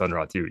bring up Sun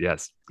Ra too.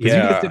 Yes. Because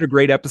you just did a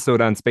great episode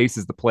on Space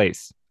is the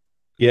Place.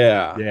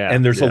 Yeah.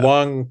 And there's a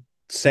long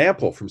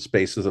sample from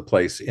Space is the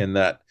Place in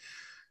that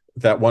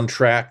one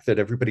track that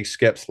everybody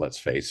skips, let's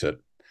face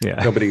it.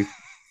 Yeah.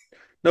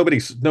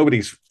 Nobody's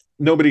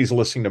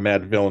listening to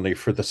Mad Villainy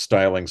for the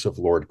stylings of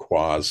Lord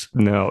Quaz.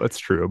 No, it's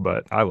true,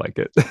 but I like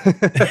it.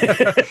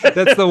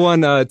 That's the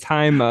one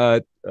time.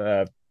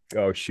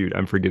 Oh shoot,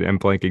 I'm forgetting. I'm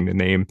blanking the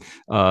name.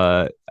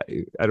 I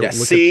don't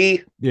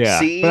see.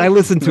 But I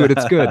listened to it.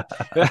 It's good.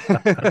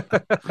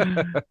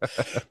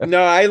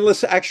 No, I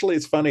listen. Actually,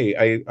 it's funny.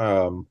 I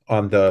on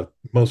the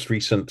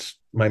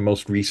my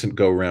most recent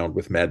go round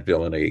with Mad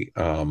Villainy,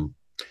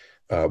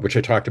 which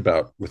I talked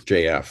about with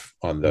JF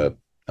on the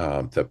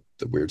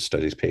Weird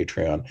Studies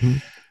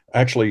Patreon,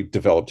 actually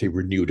developed a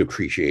renewed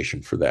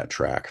appreciation for that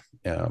track.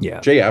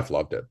 JF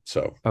loved it.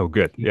 So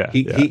good.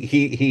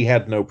 He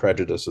had no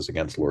prejudices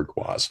against Lord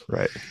Quaz.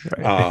 Right.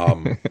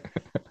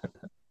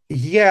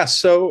 Yeah,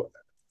 so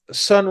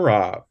Sun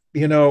Ra,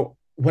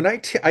 when I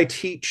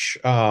teach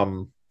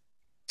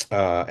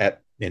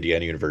at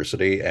Indiana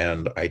University,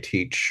 and I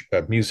teach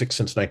music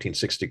since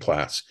 1960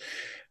 class,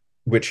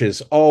 which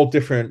is all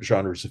different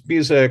genres of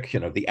music,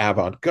 the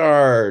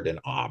avant-garde and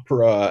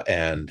opera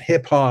and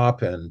hip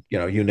hop and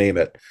you name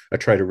it. I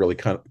try to really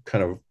kind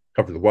of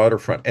cover the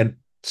waterfront. And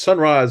Sun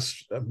Ra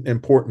is an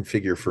important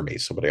figure for me,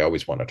 somebody I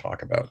always want to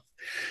talk about.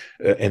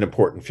 An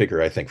important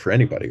figure, I think, for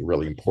anybody, a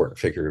really important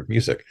figure of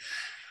music.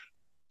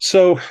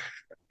 So,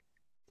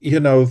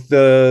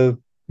 the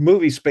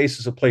movie Space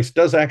is a Place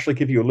does actually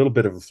give you a little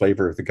bit of a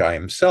flavor of the guy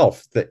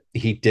himself, that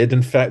he did,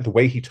 in fact, the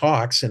way he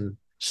talks in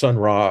Sun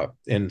Ra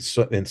in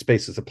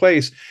Space is a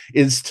Place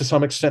is to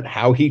some extent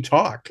how he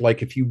talked.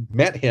 Like if you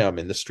met him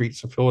in the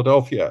streets of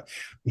Philadelphia,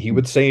 he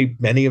would say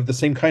many of the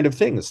same kind of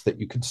things that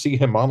you could see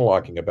him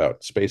monologuing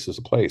about Space is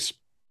a Place.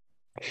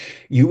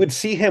 You would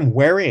see him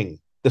wearing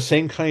the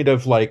same kind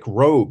of like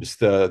robes,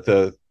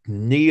 the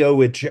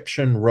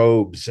neo-Egyptian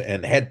robes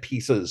and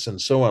headpieces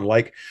and so on.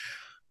 Like,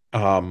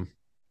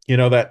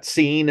 that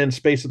scene in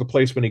Space of the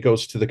Place when he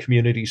goes to the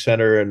community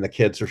center and the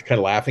kids are kind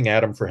of laughing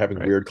at him for having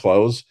weird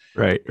clothes.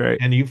 Right.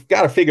 And you've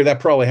got to figure that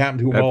probably happened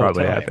to him That all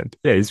probably the time. happened.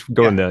 Yeah, he's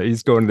going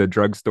to the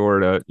drugstore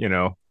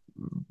to,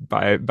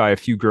 buy a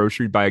few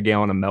groceries, buy a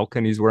gallon of milk,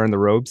 and he's wearing the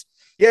robes.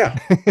 Yeah.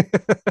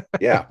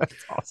 Yeah.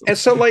 That's awesome. And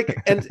so like,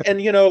 and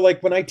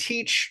like when I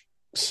teach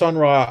Sun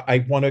Ra,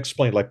 I want to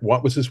explain like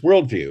what was his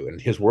worldview,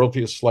 and his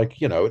worldview is like,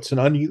 it's an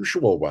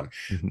unusual one.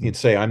 He'd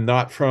say, I'm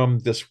not from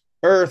this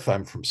Earth,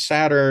 I'm from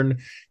Saturn.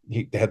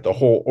 He had the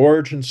whole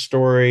origin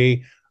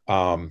story.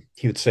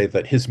 He would say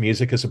that his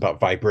music is about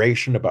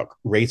vibration, about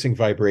raising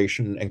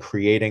vibration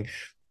and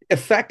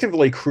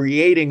effectively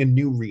creating a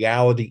new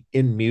reality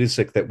in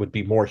music that would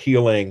be more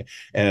healing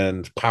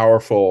and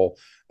powerful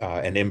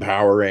and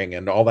empowering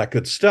and all that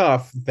good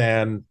stuff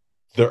than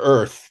the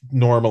Earth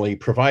normally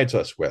provides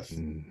us with.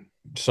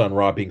 Sun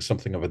Ra being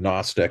something of a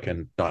Gnostic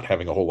and not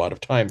having a whole lot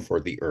of time for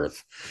the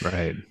Earth.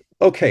 Right.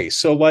 Okay,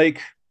 so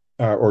like,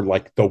 or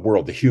like the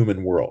world, the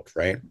human world,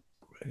 right?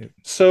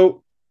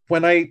 So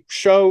when I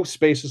show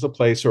Space is a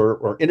Place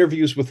or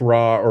interviews with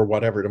Ra or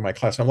whatever to my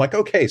class, I'm like,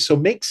 okay, so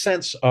make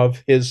sense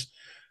of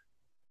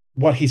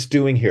what he's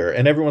doing here.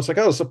 And everyone's like,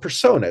 oh, it's a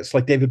persona. It's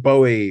like David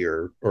Bowie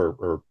or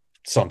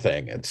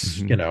something.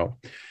 It's,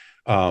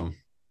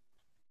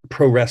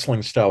 pro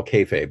wrestling style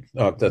kayfabe.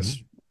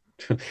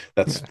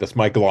 That's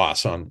my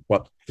gloss on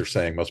what they're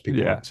saying. Most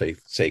people don't say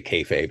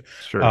kayfabe.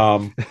 Sure.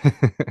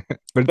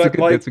 But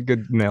it's a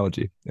good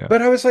analogy. Yeah.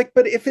 But I was like,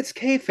 but if it's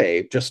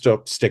kayfabe, just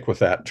to stick with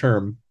that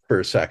term for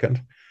a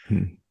second,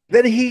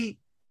 then he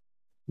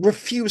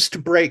refused to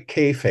break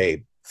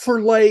kayfabe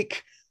for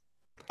like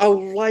a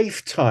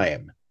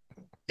lifetime,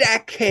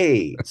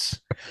 decades.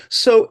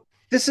 So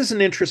this is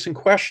an interesting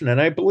question, and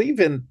I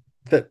believe in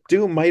that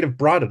Doom might have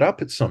brought it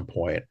up at some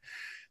point.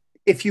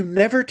 If you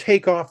never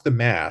take off the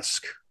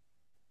mask,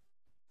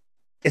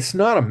 it's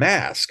not a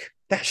mask.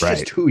 That's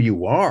just who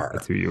you are.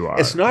 That's who you are.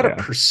 It's not a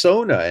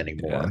persona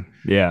anymore.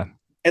 Yeah.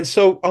 And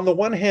so on the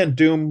one hand,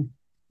 Doom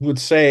would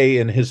say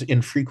in his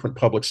infrequent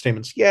public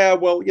statements, yeah,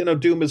 well,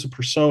 Doom is a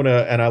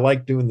persona, and I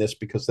like doing this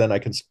because then I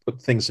can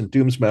put things in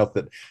Doom's mouth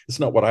that it's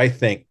not what I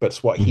think, but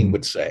it's what he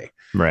would say.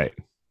 Right.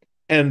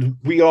 And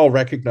we all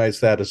recognize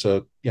that as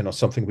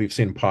something we've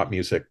seen in pop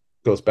music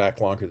goes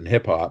back longer than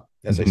hip hop.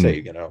 As I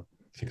say, think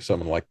of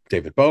someone like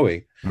David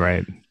Bowie.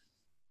 Right.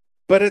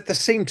 But at the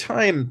same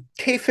time,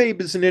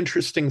 kayfabe is an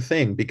interesting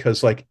thing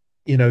because, like,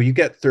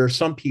 there are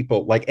some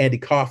people like Andy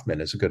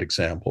Kaufman is a good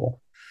example,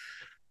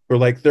 where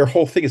like their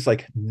whole thing is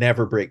like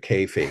never break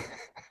kayfabe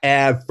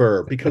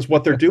ever, because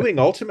what they're doing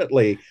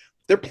ultimately,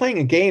 they're playing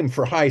a game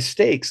for high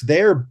stakes.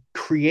 They're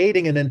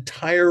creating an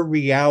entire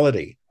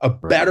reality, a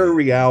better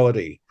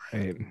reality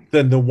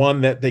than the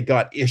one that they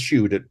got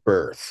issued at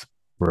birth.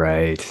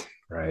 Right.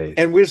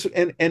 And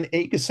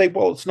you can say,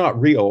 well, it's not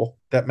real.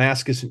 That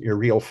mask isn't your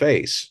real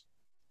face.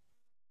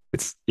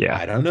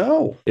 I don't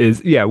know.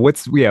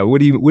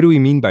 What do we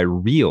mean by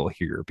real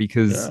here?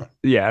 Because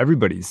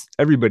everybody's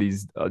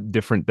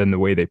different than the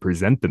way they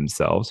present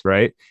themselves,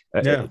 right?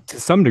 To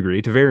some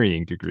degree, to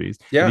varying degrees.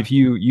 Yeah. And if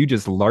you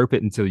just LARP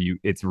it until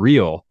it's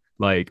real,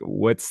 like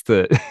what's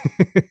the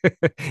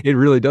it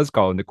really does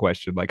call into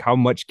question, like how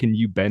much can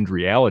you bend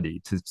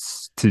reality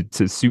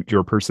to suit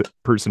your person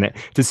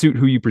to suit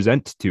who you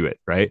present to it,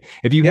 right?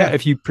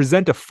 If you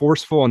present a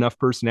forceful enough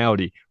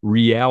personality,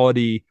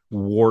 reality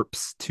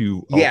warps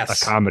to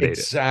accommodate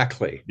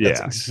exactly. it.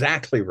 That's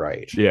exactly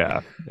right.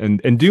 Yeah.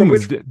 And Doom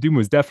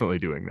was definitely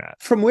doing that.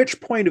 From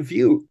which point of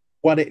view,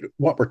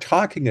 what we're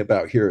talking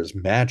about here is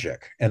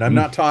magic. And I'm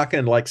not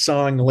talking like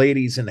sawing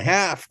ladies in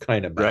half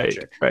kind of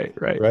magic. Right.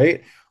 Yeah.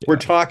 We're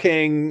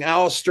talking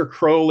Aleister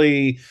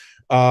Crowley,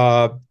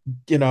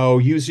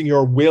 using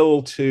your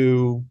will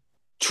to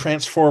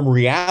transform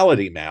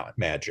reality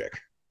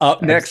magic.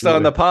 Up next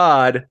on the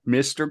pod,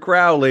 Mr.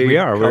 Crowley.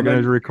 We're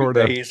going to record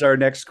he's our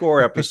next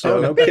core episode.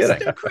 Oh, no kidding.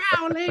 Mr.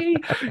 Crowley.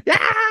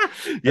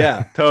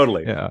 Yeah,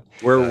 totally. Yeah.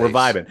 We're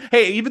vibing.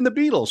 Hey, even the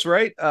Beatles,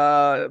 right?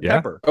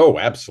 Pepper. Oh,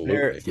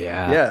 absolutely.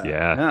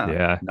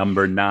 Yeah.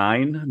 Number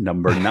nine.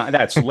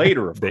 That's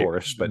later, of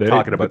course, but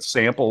talking about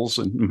samples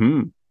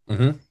and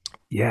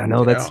Yeah,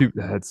 no, that's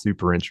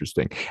super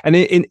interesting.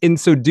 And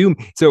so Doom.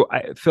 So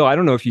Phil, I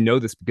don't know if you know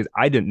this because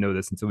I didn't know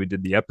this until we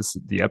did the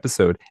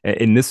episode.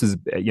 And this is,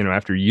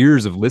 after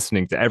years of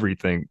listening to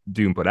everything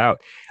Doom put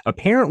out.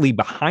 Apparently,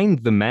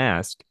 behind the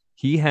mask,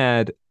 he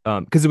had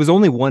because it was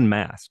only one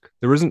mask.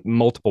 There wasn't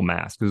multiple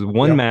masks. There was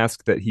one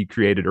mask that he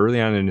created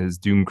early on in his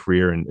Doom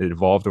career, and it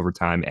evolved over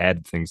time,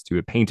 added things to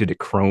it, painted it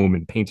chrome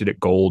and painted it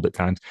gold at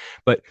times.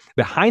 But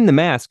behind the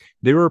mask,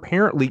 there were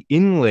apparently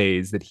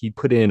inlays that he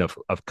put in of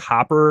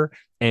copper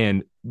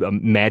and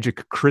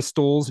magic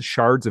crystals,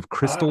 shards of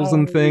crystals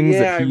and things.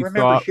 Yeah, I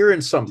remember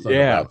hearing something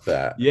about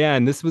that. Yeah,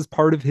 and this was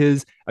part of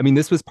his. I mean,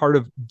 this was part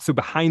of. So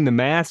behind the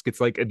mask,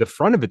 it's like at the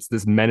front of it's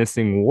this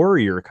menacing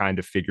warrior kind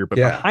of figure, but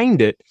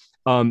behind it,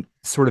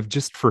 sort of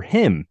just for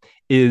him,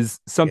 is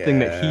something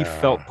that he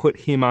felt put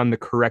him on the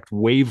correct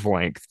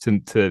wavelength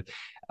to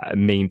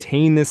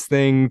maintain this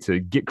thing,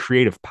 to get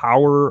creative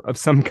power of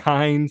some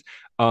kind.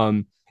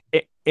 And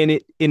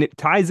it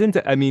ties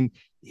into. I mean,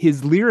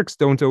 his lyrics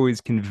don't always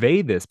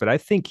convey this, but I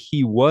think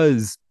he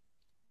was.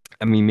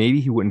 I mean,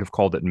 maybe he wouldn't have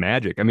called it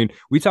magic. I mean,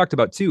 we talked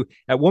about too.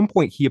 At one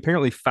point, he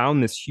apparently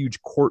found this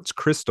huge quartz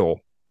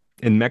crystal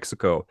in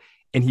Mexico,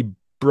 and he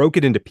broke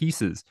it into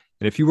pieces.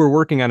 And if you were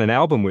working on an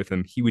album with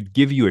him, he would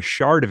give you a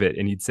shard of it,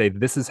 and he'd say,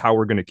 "This is how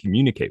we're going to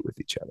communicate with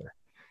each other,"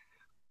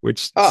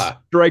 which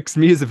strikes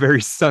me as a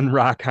very Sun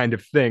Ra kind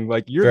of thing.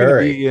 Like you're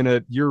going to be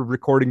in your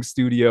recording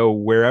studio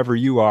wherever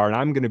you are, and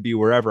I'm going to be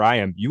wherever I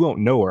am. You won't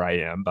know where I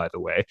am, by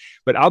the way,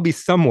 but I'll be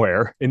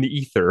somewhere in the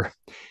ether.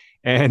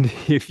 And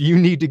if you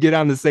need to get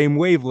on the same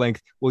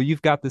wavelength, well,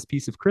 you've got this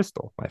piece of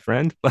crystal, my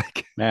friend.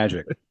 Like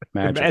magic.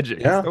 Yeah.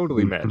 It's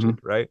totally magic,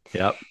 right?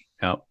 Yep.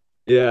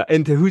 Yeah.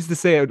 And who's to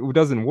say it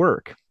doesn't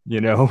work,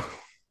 Yeah.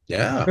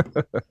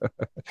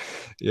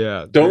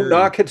 Yeah. Don't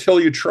knock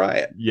until you try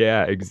it.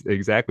 Yeah,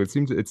 exactly.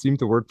 It seemed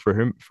to work for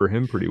him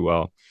pretty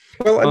well.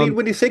 Well, I mean,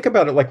 when you think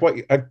about it, like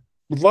I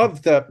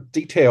love the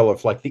detail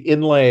of like the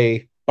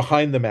inlay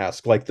behind the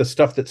mask, like the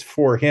stuff that's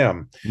for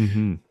him.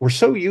 Mm-hmm. We're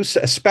so used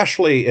to,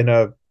 especially in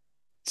a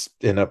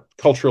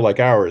culture like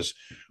ours,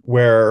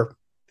 where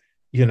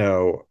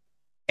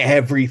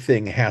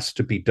everything has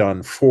to be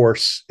done for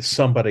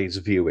somebody's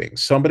viewing.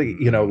 Somebody,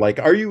 like,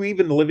 are you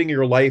even living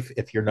your life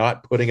if you're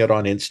not putting it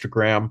on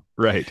Instagram?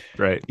 Right.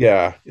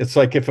 Yeah, it's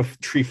like if a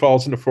tree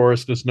falls in the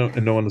forest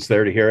and no one's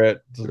there to hear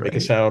it, doesn't make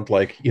a sound.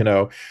 Like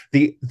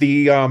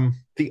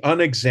the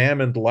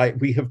unexamined life.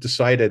 We have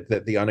decided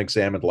that the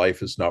unexamined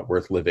life is not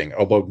worth living,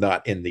 although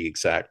not in the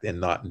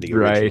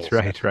original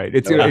sense. Right.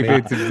 It's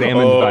examined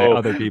by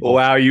other people.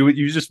 Wow,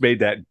 you just made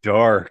that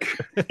dark.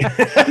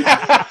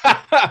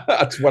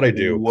 That's what I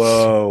do.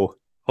 Whoa,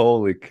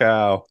 holy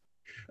cow.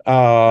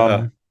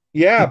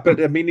 Yeah,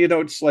 but I mean,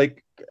 it's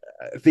like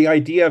the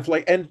idea of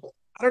like, and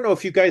I don't know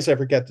if you guys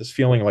ever get this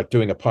feeling like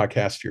doing a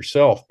podcast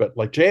yourself, but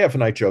like JF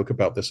and I joke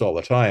about this all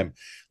the time.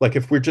 Like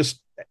if we're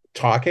just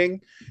talking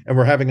and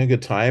we're having a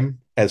good time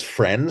as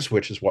friends,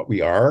 which is what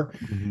we are,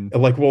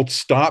 like we'll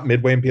stop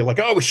midway and be like,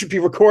 "Oh, we should be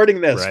recording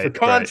this for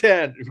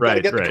content. We've got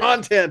to get the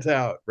content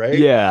out, right?"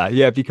 Yeah.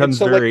 It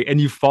becomes and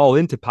you fall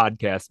into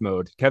podcast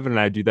mode. Kevin and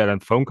I do that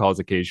on phone calls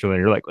occasionally.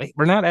 And you're like, "Wait,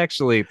 we're not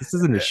actually. This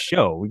isn't a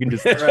show. We can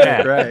just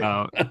chat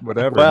about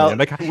whatever." Well,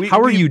 like,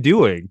 how are you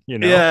doing?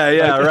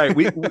 Right.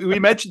 We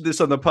mentioned this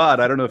on the pod.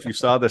 I don't know if you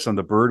saw this on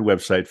the Bird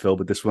website, Phil,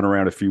 but this went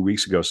around a few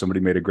weeks ago. Somebody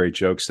made a great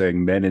joke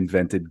saying men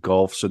invented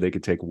golf so they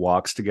could take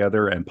walks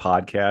together and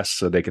podcasts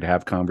so they could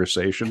have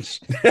conversations.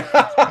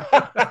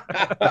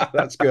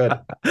 That's good.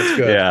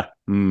 Yeah.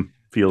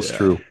 Feels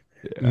true.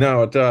 Yeah.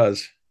 No, it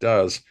does.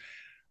 Yeah.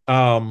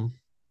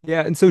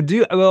 And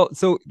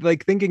so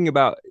like thinking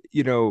about,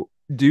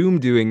 Doom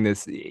doing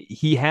this,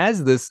 he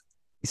has this,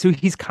 so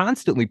he's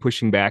constantly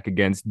pushing back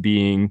against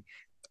being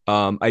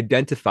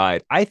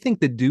identified. I think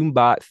the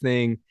Doombot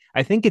thing,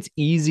 I think it's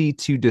easy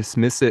to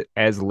dismiss it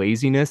as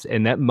laziness,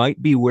 and that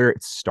might be where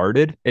it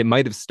started. It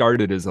might have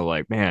started as a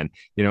like, man,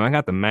 I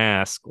got the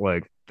mask,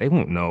 like they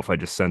won't know if I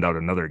just send out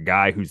another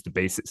guy who's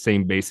the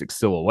same basic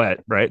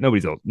silhouette, right?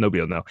 Nobody will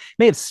know. It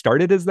may have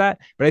started as that,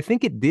 but I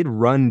think it did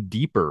run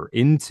deeper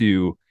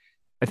into.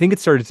 I think it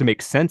started to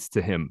make sense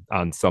to him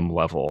on some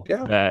level.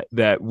 Yeah.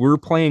 That we're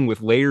playing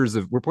with layers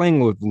of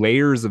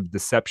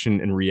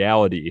deception and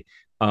reality,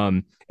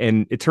 and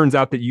it turns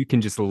out that you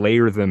can just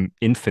layer them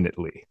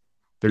infinitely.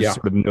 There's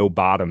sort of no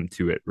bottom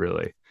to it,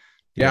 really.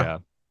 Yeah.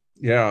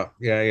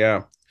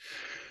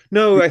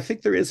 No, I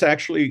think there is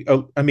actually.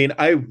 I mean,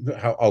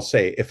 I'll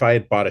say if I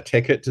had bought a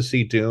ticket to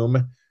see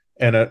Doom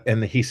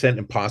and he sent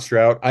Imposter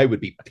out, I would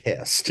be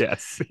pissed.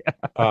 Yes.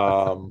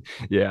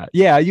 Yeah.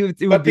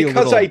 It would be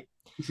because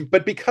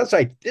But because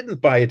I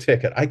didn't buy a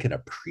ticket, I can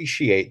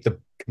appreciate the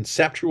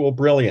conceptual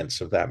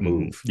brilliance of that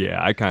move. Yeah,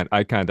 I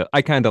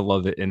kind of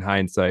love it in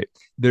hindsight.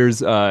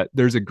 There's a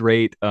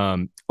great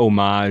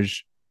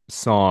homage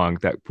song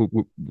that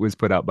was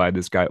put out by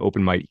this guy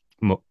Open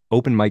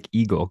Mike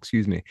Eagle,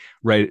 excuse me,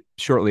 right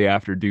shortly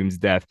after Doom's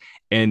death.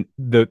 And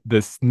the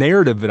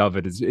narrative of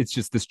it is, it's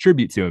just this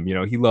tribute to him. You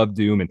know, he loved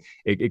Doom, and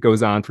it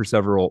goes on for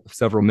several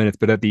minutes.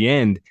 But at the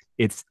end,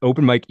 it's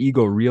Open Mike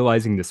Eagle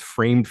realizing this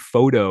framed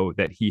photo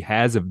that he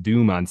has of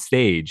Doom on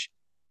stage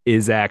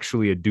is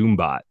actually a Doom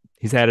bot.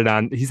 He's had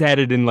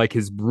it in like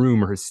his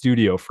room or his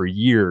studio for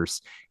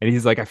years. And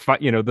he's like, I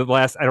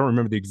don't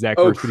remember the exact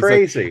Oh, verse, but he's like,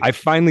 crazy. I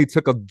finally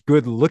took a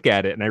good look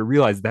at it and I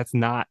realized that's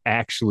not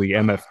actually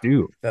MF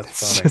Doom. That's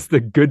It's funny. just a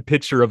good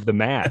picture of the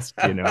mask,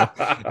 you know.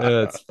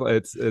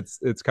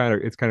 It's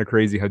kind of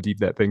crazy how deep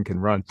that thing can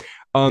run.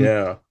 Um,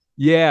 Yeah.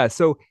 yeah,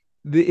 so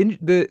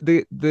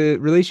the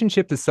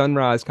relationship to Sun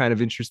Ra is kind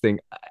of interesting.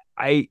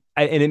 I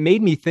and it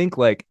made me think,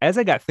 like, as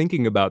I got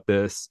thinking about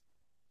this,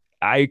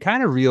 I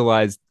kind of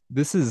realized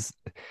this is,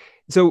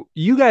 so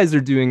you guys are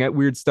doing at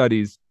Weird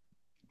Studies.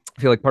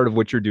 I feel like part of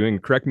what you're doing,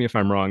 correct me if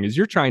I'm wrong, is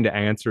you're trying to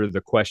answer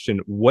the question,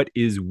 what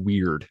is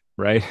weird,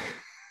 right?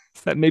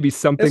 Is that maybe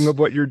something It's of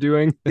what you're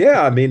doing?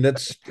 yeah, I mean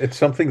it's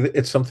something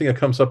that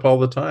comes up all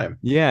the time.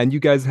 Yeah, and you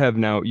guys have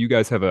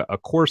a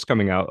course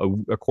coming out,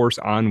 a course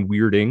on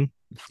weirding.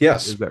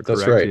 Yes, Is that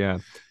that's correct? right. Yeah.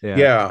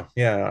 Yeah.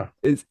 Yeah,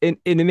 yeah. And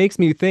it makes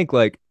me think,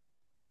 like,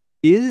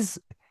 is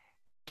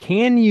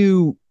can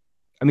you,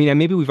 I mean,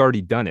 maybe we've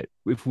already done it.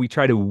 If we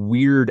try to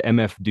weird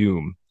MF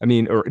Doom, I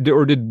mean, or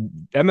did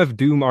MF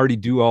Doom already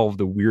do all of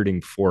the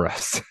weirding for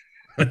us?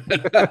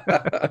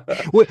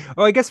 Well,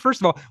 I guess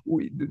first of all,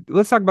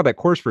 let's talk about that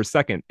course for a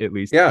second, at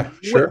least. Yeah,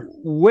 sure.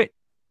 What?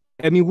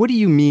 I mean, what do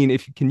you mean?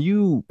 If can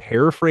you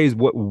paraphrase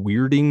what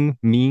weirding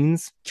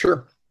means?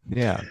 Sure.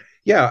 Yeah.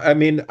 Yeah, I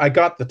mean, I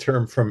got the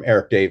term from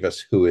Eric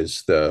Davis, who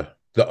is the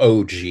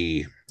OG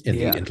in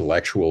the Yeah.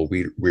 intellectual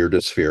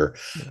weirdosphere,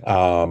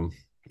 um,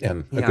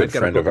 and a Yeah, good I've got a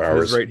friend book of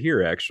of his ours. right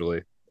here,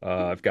 actually.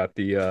 I've got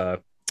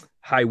the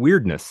High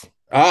Weirdness.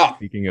 Ah,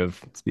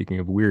 Speaking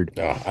of weird,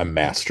 oh, a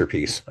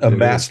masterpiece, a it is.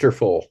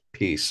 masterful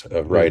piece of It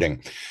is.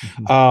 writing.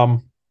 Mhm.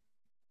 Um,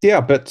 yeah,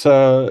 but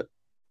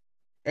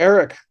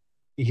Eric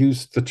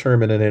used the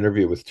term in an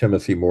interview with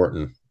Timothy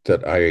Morton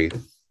that I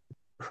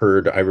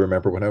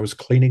remember when I was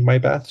cleaning my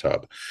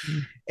bathtub.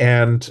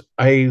 And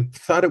I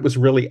thought it was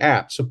really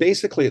apt. So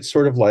basically, it's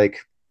sort of like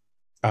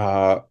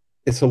uh,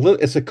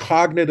 it's a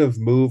cognitive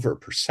move or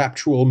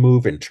perceptual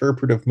move,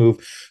 interpretive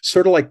move,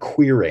 sort of like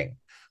queering,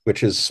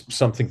 which is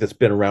something that's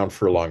been around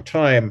for a long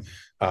time.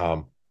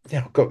 Um,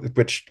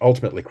 which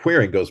ultimately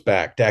queering goes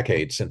back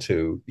decades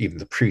into even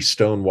the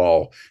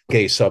pre-Stonewall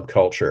gay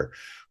subculture,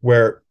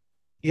 where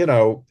you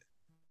know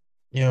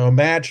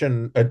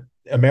imagine a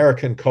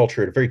American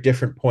culture at a very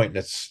different point in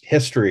its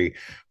history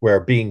where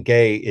being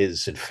gay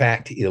is in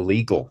fact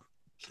illegal.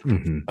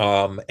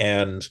 Mhm.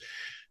 And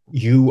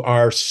you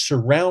are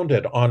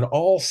surrounded on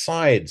all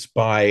sides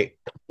by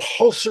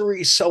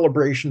compulsory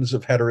celebrations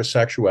of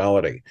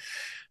heterosexuality.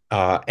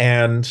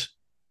 And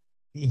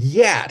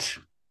yet,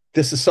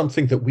 this is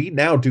something that we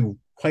now do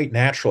quite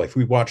naturally. If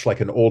we watch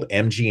like an old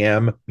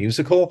MGM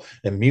musical,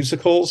 and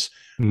musicals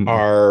Mhm.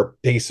 are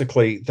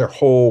basically their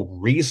whole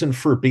reason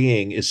for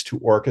being is to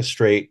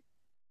orchestrate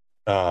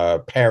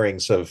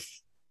pairings of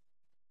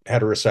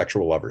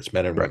heterosexual lovers,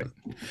 men and Right. women.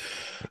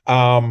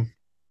 Um,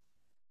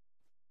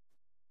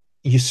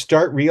 you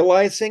start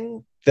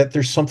realizing that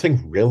there's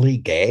something really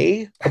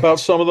gay about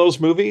some of those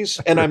movies.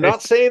 And I'm Right.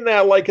 not saying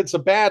that like it's a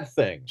bad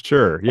thing,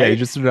 Sure. Yeah, you right?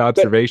 just did an But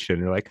observation.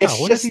 You're like, oh, it's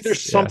what is he? just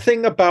there's Yeah.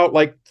 something about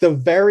like the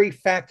very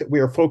fact that we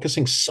are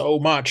focusing so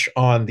much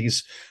on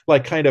these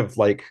like kind of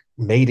like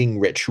mating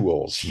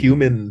rituals, Mhm.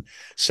 human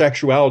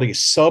sexuality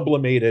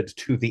sublimated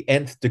to the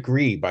nth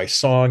degree by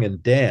song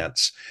and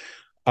dance.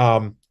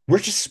 We're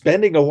just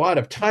spending a lot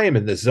of time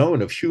in the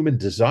zone of human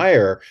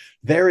desire.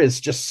 There is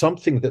just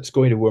something that's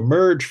going to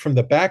emerge from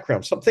the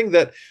background, something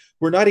that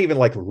we're not even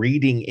like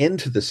reading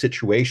into the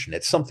situation.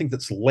 It's something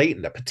that's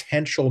latent, a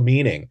potential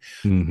meaning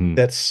Mhm.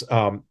 that's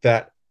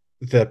that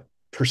the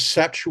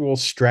perceptual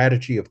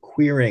strategy of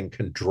queering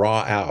can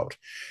draw out.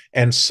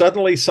 And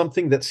suddenly,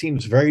 something that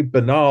seems very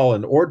banal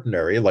and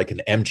ordinary, like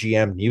an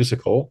MGM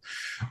musical,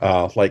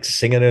 like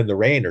Singing in the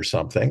Rain or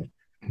something,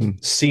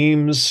 Mhm.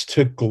 seems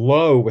to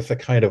glow with a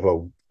kind of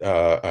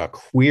a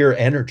queer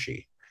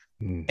energy.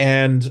 Mhm.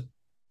 And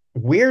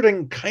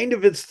weirding kind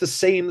of it's the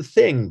same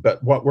thing,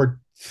 but what we're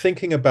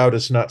thinking about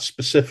is not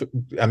specific.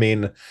 I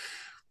mean,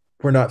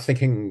 we're not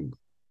thinking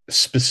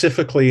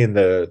specifically in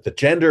the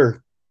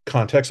gender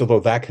context,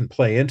 although that can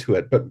play into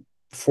it. But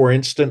for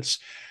instance,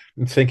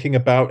 I'm thinking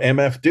about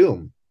MF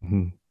Doom.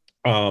 Mhm.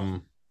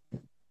 Um,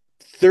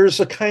 there's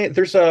a kind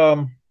there's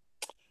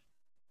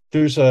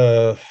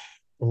a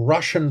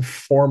Russian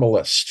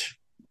formalist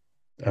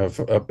of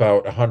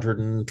about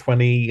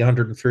 120,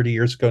 130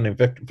 years ago named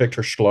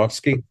Victor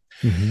Shklovsky,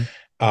 Mhm.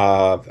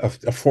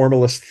 a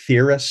formalist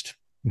theorist,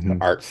 Mhm.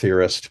 art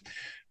theorist,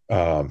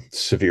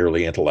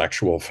 severely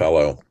intellectual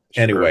fellow.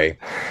 Sure. Anyway,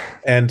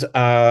 and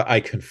I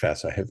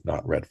confess I have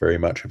not read very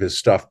much of his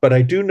stuff, but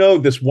I do know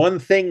this one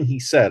thing he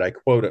said. I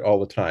quote it all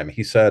the time.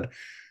 He said,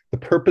 "The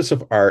purpose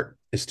of art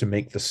is to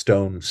make the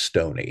stone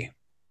stony."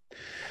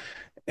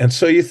 And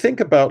so you think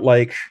about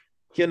like,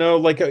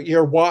 like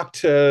your walk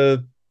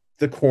to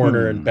the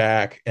corner and Hmm.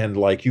 back, and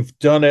like you've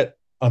done it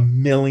a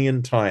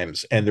million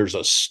times, and there's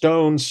a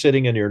stone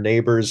sitting in your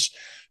neighbor's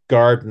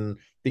garden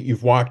that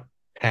you've walked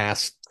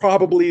past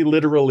probably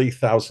literally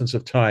thousands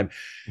of times.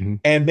 Mhm.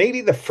 And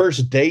maybe the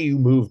first day you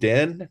moved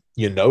in,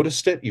 you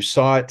noticed it, you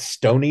saw its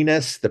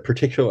stoniness, the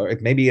particular,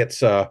 maybe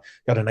it's got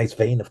a nice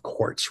vein of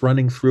quartz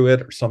running through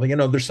it or something.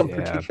 There's some Yeah.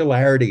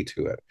 particularity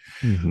to it.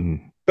 Hmm.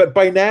 But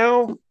by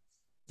now,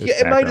 It's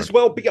yeah, it might as background.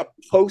 well be a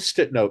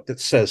post-it note that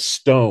says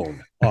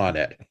stone on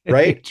it,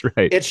 right? That's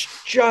right. It's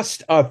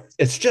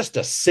just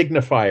a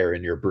signifier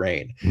in your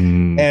brain.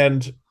 Mm,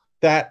 And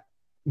that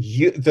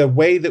the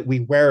way that we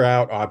wear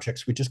out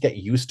objects, we just get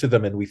used to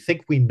them and we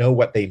think we know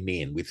what they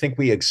mean. We think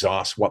we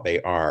exhaust what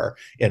they are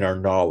in our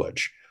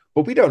knowledge,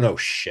 but we don't know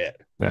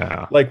shit.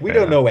 yeah. Like we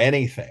don't Yeah. know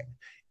anything.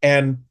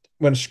 And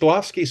when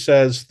Shklovsky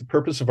says the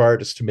purpose of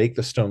art is to make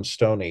the stone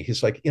stony,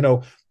 he's like,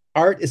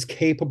 art is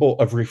capable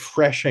of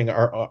refreshing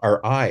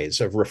our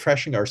eyes, of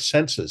refreshing our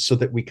senses so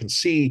that we can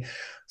see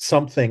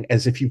something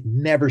as if you've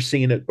never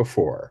seen it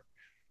before.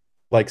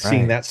 Like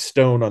seeing Right. that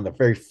stone on the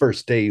very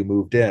first day you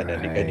moved in,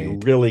 and you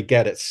Right. really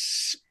get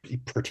its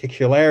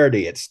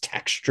particularity, its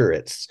texture,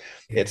 its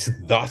Yeah.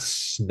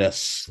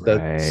 thusness, the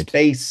Right.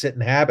 space it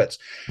inhabits.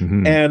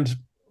 Hmm. And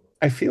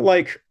I feel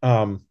like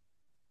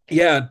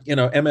yeah,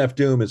 MF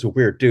Doom is a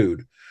weird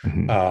dude.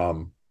 Hmm.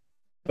 Um,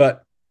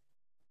 but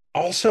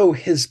also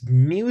his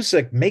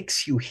music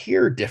makes you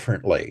hear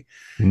differently.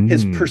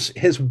 Mm.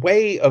 His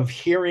way of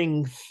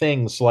hearing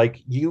things,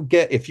 like you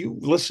get, if you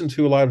listen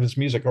to a lot of his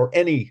music or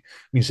any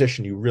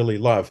musician you really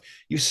love,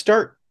 you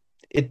start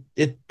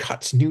it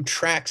cuts new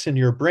tracks in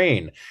your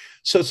brain.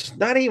 So it's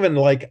not even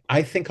like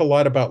I think a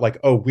lot about like,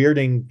 oh,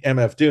 weirding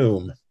MF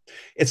Doom.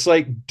 It's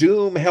like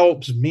Doom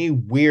helps me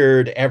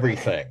weird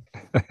everything.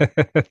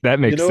 That You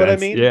makes know what I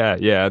sense. mean? Yeah,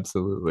 yeah,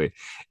 absolutely.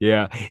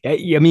 Yeah. I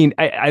mean,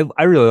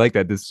 I really like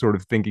that. This sort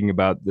of thinking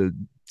about the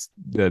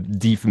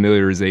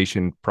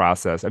defamiliarization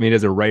process. I mean,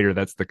 as a writer,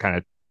 that's the kind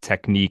of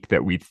technique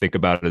that we think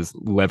about as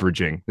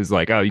leveraging. Is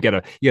like, oh, you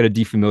gotta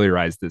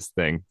defamiliarize this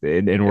thing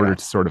in order Yeah.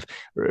 to sort of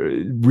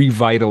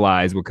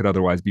revitalize what could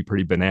otherwise be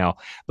pretty banal.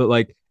 But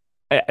like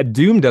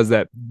Doom does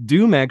that.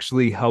 Doom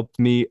actually helped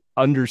me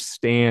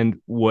understand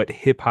what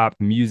hip hop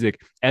music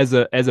as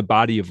a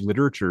body of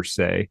literature,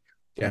 say,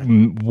 Yeah.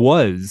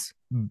 was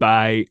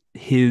by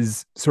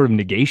his sort of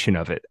negation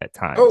of it at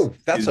times. Oh,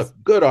 that's a His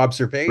good right,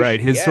 observation.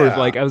 his sort of Yeah.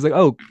 like I was like,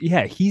 oh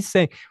yeah, he's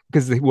saying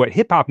because what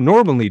hip hop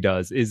normally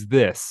does is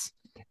this,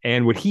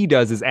 and what he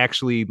does is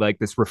actually like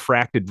this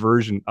refracted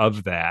version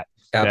of that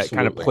kind of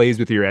Absolutely. plays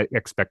with your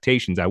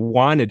expectations. I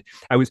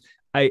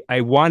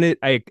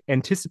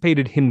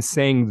anticipated him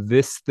saying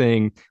this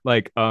thing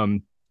like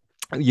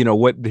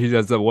what he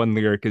does, the one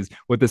lyric is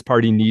what this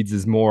party needs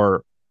is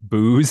more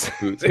booze.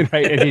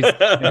 Right, and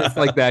it's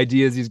like the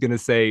idea is he's going to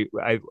say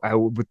I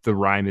with the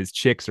rhyme is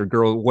chicks or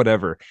girl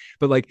whatever,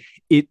 but like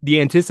the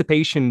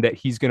anticipation that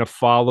he's going to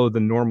follow the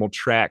normal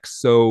track,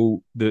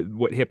 so the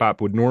what hip hop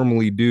would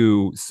normally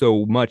do,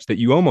 so much that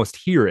you almost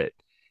hear it,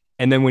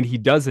 and then when he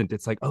doesn't,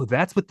 it's like, oh,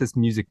 that's what this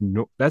music,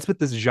 that's what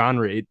this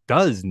genre it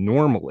does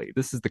normally.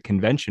 This is the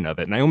convention of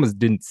it, and I almost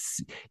didn't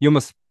see, you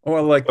almost Oh, I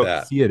like don't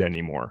that. see it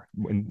anymore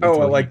Oh, I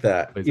until he like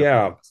that. plays up the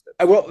Yeah. opposite.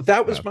 Well, that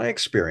Yeah, was my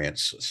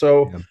experience.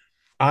 So yeah,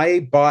 I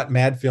bought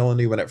Mad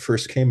Villainy when it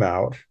first came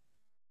out.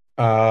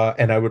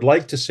 And I would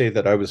like to say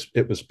that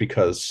it was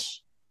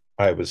because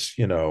I was,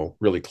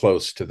 really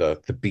close to the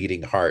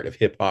beating heart of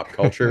hip hop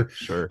culture,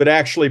 sure, but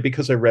actually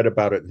because I read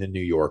about it in the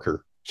New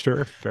Yorker.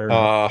 sure, fair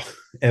enough.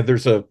 Uh, and there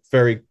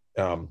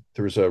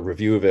was a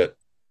review of it.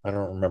 I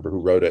don't remember who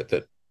wrote it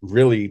that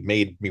really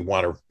made me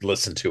want to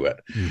listen to it.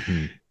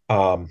 Mm-hmm.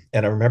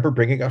 And I remember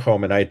bringing it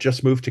home, and I had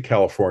just moved to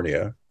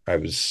California. I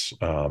was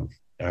on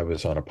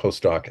a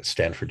postdoc at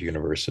Stanford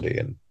University,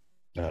 and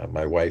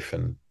my wife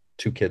and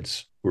two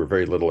kids who were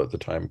very little at the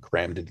time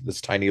crammed into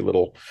this tiny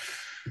little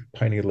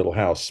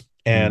house. Mm.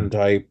 And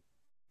I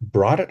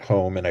brought it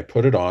home and I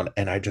put it on,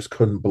 and I just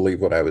couldn't believe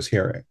what I was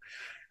hearing.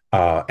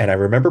 And I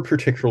remember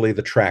particularly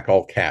the track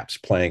All Caps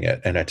playing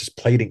it, and I just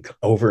played it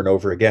over and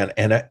over again.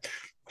 And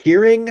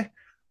hearing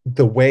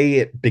the way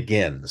it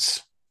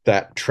begins,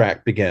 that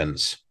track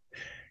begins,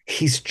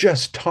 he's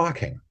just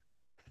talking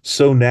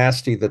so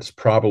nasty that it's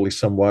probably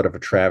somewhat of a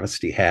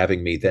travesty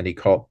having me. Then he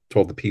told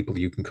the people,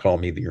 "You can call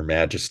me your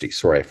Majesty."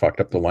 Sorry, I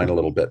fucked up the line a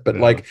little bit, but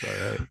No, like, it's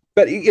all right.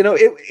 but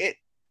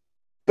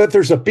but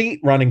there's a beat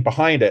running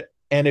behind it,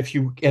 and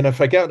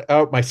if I get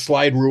out my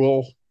slide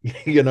rule,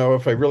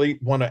 if I really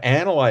want to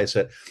analyze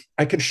it,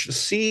 I can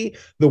see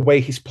the way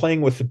he's playing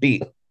with the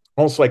beat,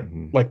 almost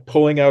Mm-hmm. like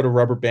pulling out a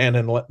rubber band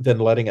and then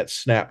letting it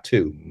snap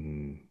too,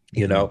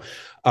 you Mm-hmm.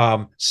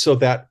 know, so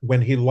that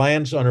when he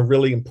lands on a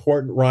really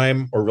important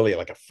rhyme or really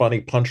like a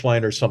funny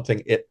punchline or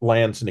something, it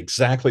lands in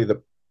exactly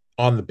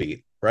on the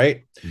beat,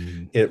 right?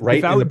 It right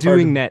in the Without part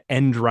doing of that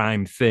end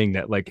rhyme thing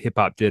that like hip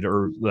hop did,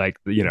 or like,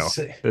 this is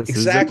a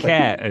exactly.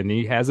 cat and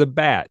he has a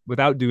bat,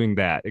 without doing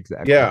that.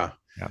 Exactly. Yeah.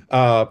 Yeah.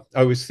 I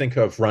always think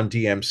of Run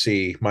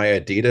DMC. My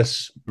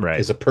Adidas Right.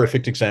 is a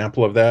perfect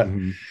example of that.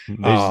 Mm-hmm.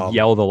 They just Um,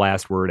 yell the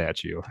last word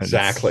at you. And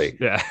exactly.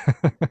 yeah.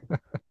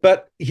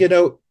 But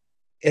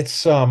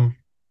it's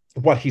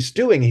what he's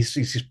doing.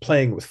 He's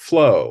playing with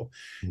flow,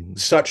 Mm-hmm.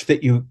 such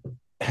that you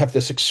have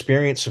this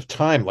experience of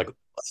time, like,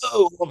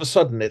 oh, all of a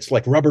sudden it's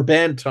like rubber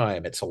band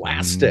time. It's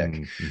elastic.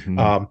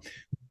 Mm-hmm.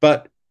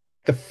 But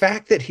the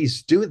fact that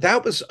he's doing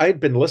that was I'd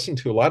been listening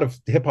to a lot of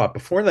hip hop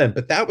before then,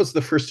 but that was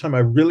the first time I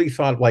really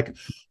thought like,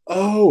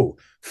 oh,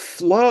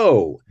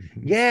 flow.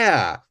 Mm-hmm.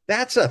 Yeah,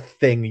 that's a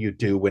thing you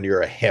do when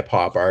you're a hip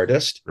hop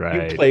artist. You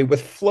Right. play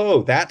with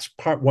flow. That's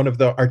one of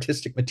the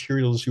artistic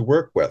materials you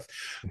work with.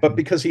 But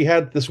because he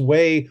had this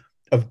way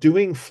of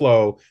doing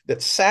flow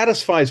that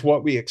satisfies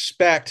what we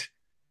expect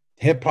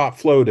hip hop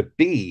flow to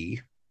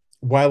be,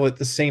 while at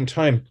the same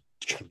time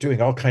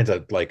doing all kinds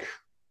of like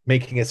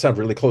making it sound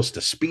really close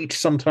to speech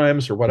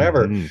sometimes or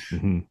whatever.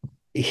 Mm-hmm.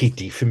 He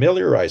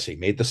defamiliarized, he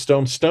made the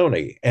stone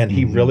stony, and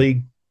he Mm-hmm.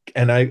 really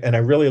and I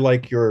really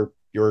like your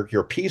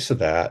piece of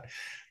that.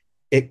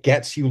 It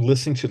gets you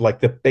listening to like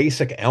the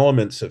basic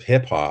elements of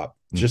hip hop,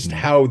 just Mm-hmm.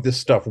 how this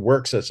stuff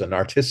works as an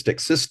artistic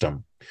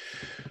system,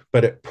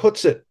 but it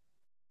puts it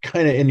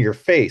kind of in your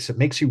face. It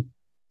makes you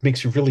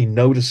really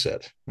notice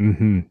it.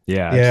 Mm-hmm.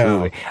 Yeah, Yeah.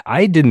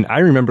 absolutely. I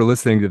remember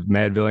listening to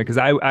Mad Villain because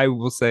I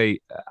will say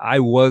I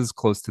was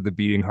close to the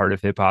beating heart of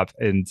hip hop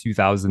in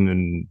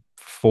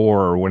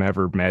 2004 or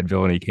whenever Mad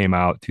Villainy came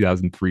out,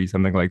 2003,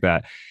 something like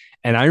that.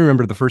 And I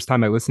remember the first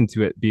time I listened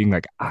to it being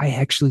like, I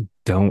actually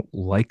don't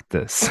like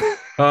this.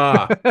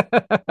 Ah.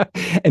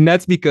 And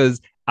that's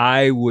because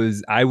I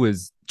was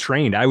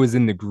trained. I was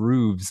in the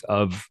grooves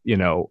of,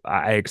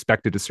 I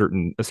expected a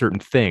certain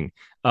thing.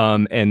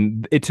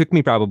 And it took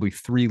me probably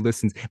 3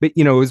 listens, but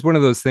it was one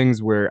of those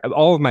things where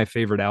all of my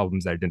favorite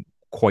albums I didn't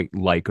quite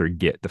like or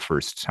get the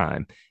first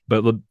time,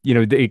 but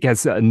it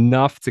gets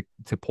enough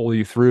to pull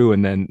you through,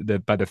 and then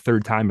by the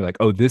third time you're like,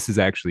 oh, this is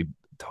actually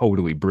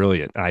totally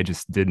brilliant. And I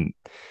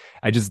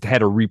just had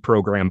to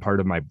reprogram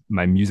part of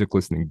my music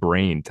listening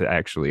brain to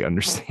actually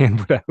understand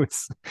what I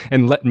was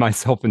and let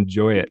myself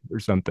enjoy it or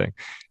something.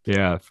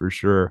 Yeah, for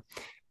sure.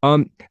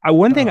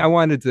 One thing I Oh.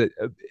 wanted to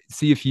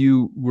see if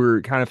you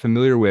were kind of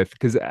familiar with,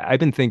 because I've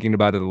been thinking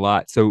about it a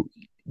lot. So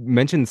you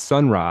mentioned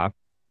Sun Ra.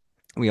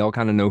 We all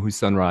kind of know who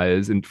Sun Ra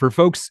is. And for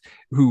folks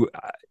who,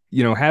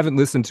 haven't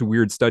listened to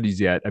Weird Studies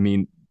yet, I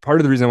mean, part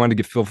of the reason I wanted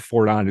to get Phil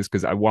Ford on is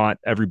because I want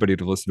everybody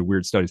to listen to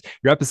Weird Studies.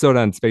 Your episode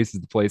on Space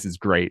is the Place is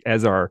great,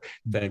 as are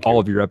Thank all you.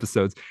 of your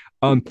episodes.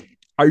 Um,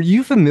 are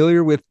you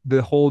familiar with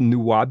the whole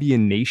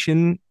Nuwabian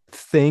Nation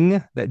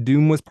thing that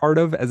Doom was part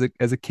of as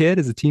a kid,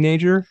 as a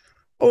teenager?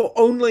 Oh,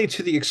 only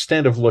to the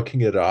extent of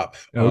looking it up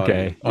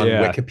Okay, on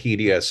yeah,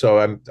 Wikipedia. So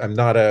I'm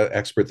not an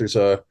expert. There's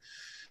a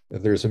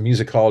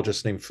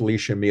musicologist named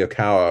Felicia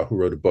Miyakawa who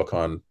wrote a book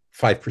on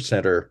five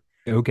percenter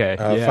okay,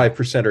 yeah.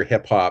 5%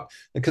 hip hop,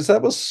 because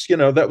that was a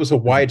That's a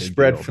big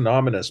widespread deal.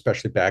 phenomenon,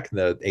 especially back in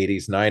the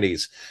 80s,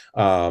 90s.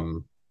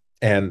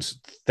 And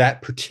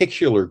that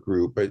particular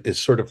group is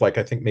sort of like,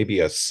 I think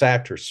maybe a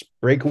sect or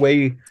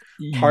breakaway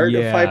part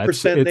of Yeah, it's 5%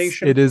 it's it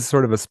Nation. is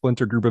sort of a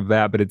splinter group of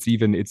that, but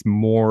it's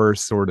more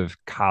sort of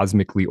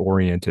cosmically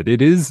oriented.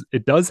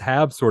 It does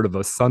have sort of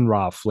a Sun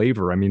Ra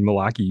flavor. I mean,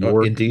 Malaki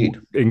York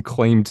Indeed. and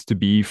claimed to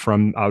be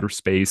from outer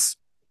space.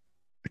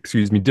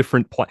 Excuse me,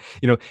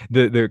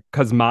 the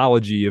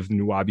cosmology of the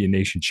Nuwabian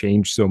nation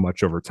changed so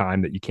much over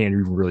time that you can't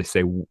even really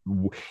say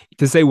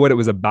to say what it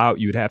was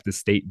about. You would have to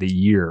state the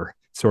year,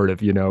 sort of,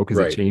 because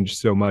it Right. changed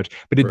so much.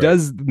 But it Right.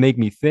 does make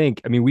me think.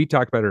 I mean, we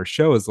talked about our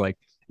show is like,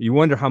 you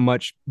wonder how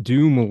much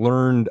Doom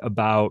learned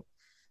about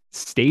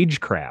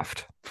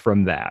stagecraft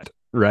from that,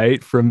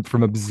 right? From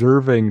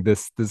observing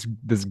this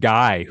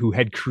guy who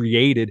had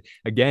created,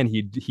 again,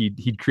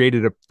 he'd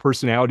created a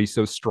personality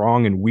so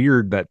strong and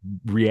weird that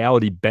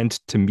reality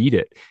bent to meet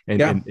it. and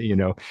Yeah.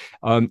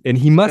 and and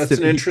he must That's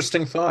have an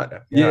interesting thought.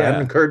 Yeah. It hadn't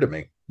yeah. occurred to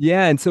me.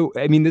 Yeah, and so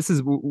I mean, this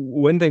is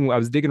one thing. I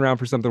was digging around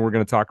for something we're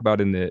going to talk about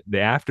in the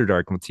After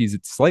Dark, and we'll tease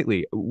it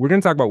slightly. We're going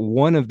to talk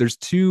about there's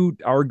two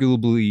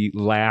arguably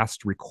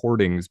last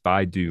recordings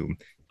by Doom.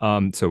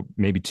 So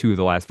maybe two of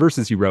the last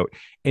verses he wrote.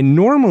 And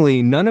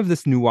normally, none of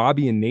this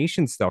Nuwabian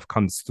Nation stuff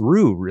comes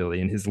through really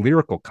in his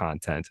lyrical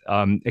content.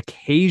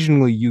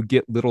 Occasionally, you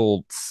get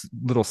little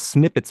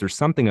snippets or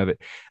something of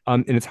it,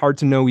 and it's hard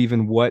to know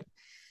even what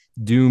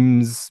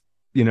Doom's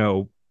you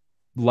know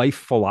life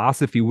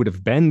philosophy would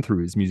have been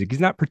through his music. He's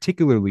not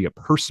particularly a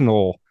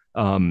personal,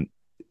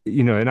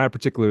 not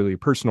particularly a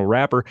personal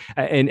rapper.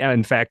 And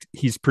in fact,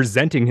 he's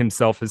presenting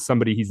himself as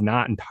somebody he's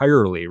not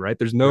entirely, right?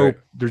 There's no Right.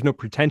 there's no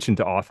pretension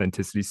to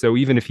authenticity. So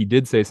even if he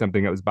did say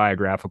something that was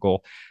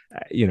biographical,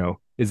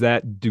 is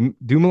that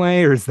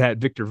Dumoulin or is that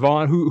Victor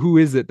Vaughn? Who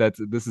is it that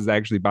this is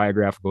actually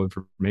biographical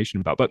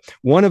information about? But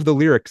one of the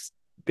lyrics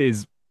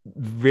is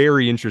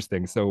very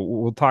interesting. So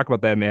we'll talk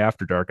about that in the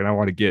After Dark, and I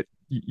want to get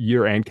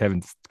your and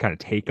Kevin's kind of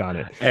take on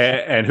it.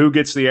 And who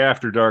gets the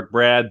After Dark,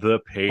 Brad? The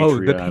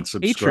Patreon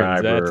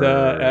subscribers.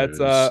 That's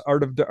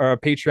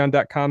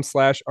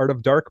patreon.com/Art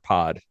of Dark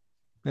Pod.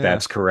 Yeah,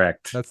 that's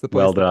correct. That's the place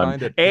well to done.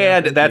 find it.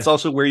 And that's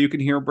also where you can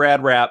hear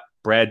Brad rap.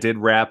 Brad did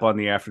rap on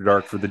the After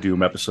Dark for the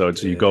Doom episode.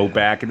 So you go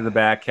back into the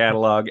back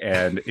catalog,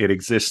 and it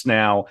exists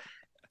now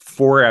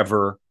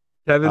forever.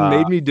 Kevin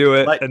made me do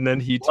it, and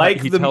then he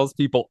tells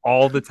people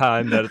all the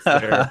time that it's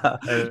there.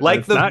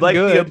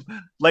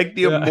 like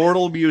the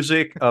immortal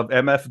music of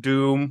MF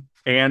Doom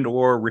and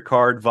or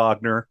Richard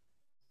Wagner.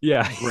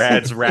 Yeah,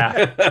 Brad's rap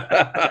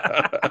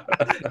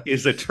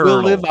is eternal.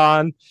 Will live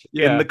on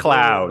in the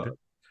cloud.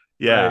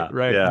 Yeah,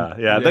 right.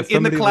 Yeah.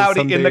 In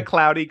the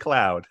cloudy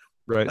cloud.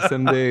 Right.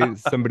 Someday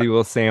somebody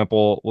will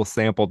sample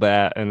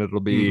that, and it'll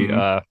be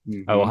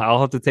I'll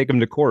have to take him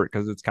to court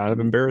because it's kind of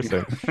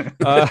embarrassing.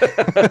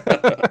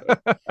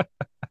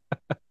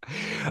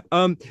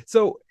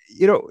 So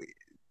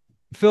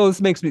Phil,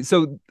 this makes me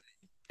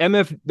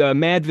MF the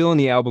Mad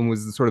Villainy album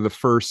was sort of the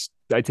first.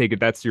 I take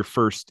it that's your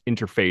first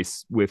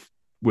interface with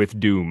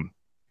Doom.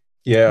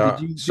 Yeah,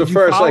 so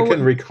far as I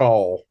can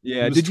recall.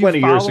 Yeah, it was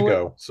 20 years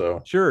ago.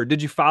 So sure.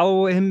 Did you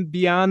follow him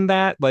beyond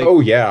that? Like, oh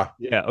yeah,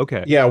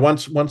 okay, yeah.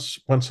 Once I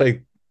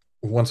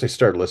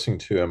started listening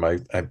to him,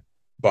 I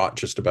bought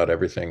just about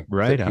everything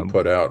that he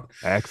put out.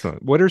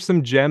 Excellent. What are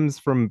some gems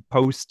from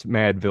post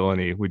Mad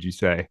Villainy? Would you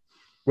say?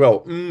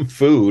 Well,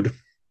 Food.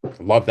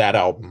 Love that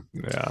album.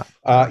 Yeah.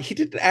 He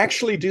didn't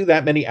actually do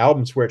that many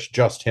albums where it's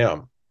just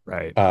him.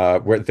 Right.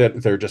 Where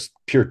they're just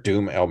pure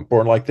Doom album.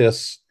 Born Like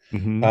This.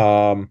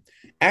 Mm-hmm.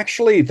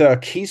 Actually, the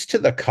Keys to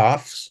the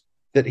Cuffs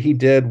that he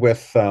did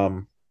with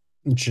Janelle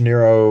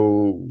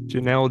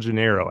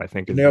Gennaro, I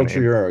think. Janelle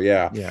Gennaro,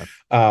 yeah. Yeah.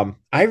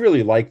 I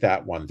really like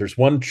that one. There's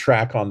one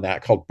track on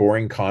that called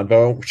Boring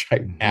Convo, which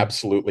I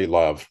absolutely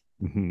love.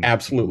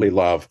 Absolutely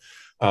love.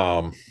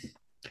 I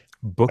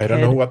don't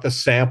know what the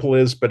sample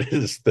is, but it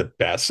is the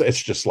best.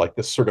 It's just like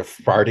this sort of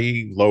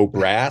farty low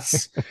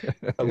brass,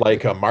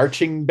 like a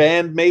marching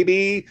band,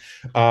 maybe.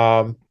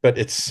 But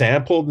it's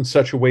sampled in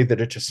such a way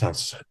that it just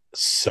sounds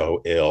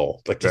so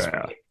ill. Like this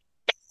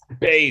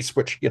bass,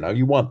 which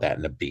you want that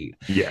in a beat.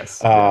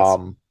 Yes.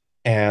 And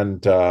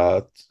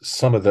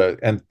some of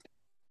and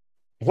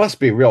let's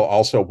be real,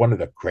 also one of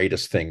the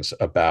greatest things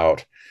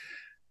about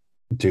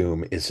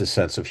Doom is his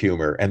sense of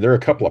humor, and there are a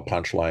couple of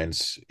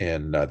punchlines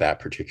in that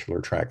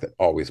particular track that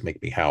always make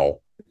me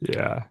howl.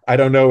 Yeah, I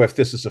don't know if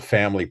this is a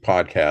family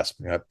podcast,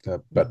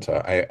 but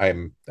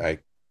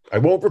I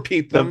won't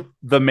repeat them.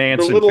 The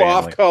Manson They're a little family.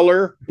 off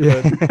color.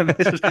 Yeah.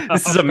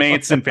 this is a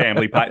Manson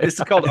family podcast. This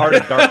is called Art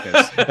of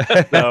Darkness.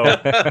 So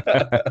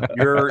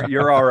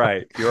you're all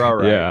right. You're all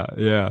right.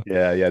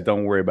 Yeah.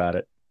 Don't worry about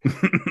it.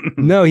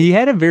 No, he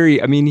had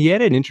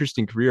an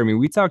interesting career. I mean,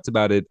 we talked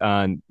about it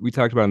on the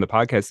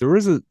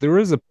podcast. There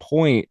was a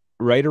point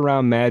right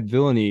around Mad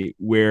Villainy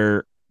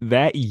where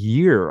that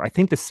year, I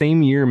think the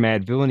same year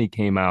Mad Villainy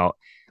came out,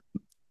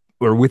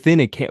 or within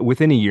a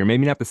year,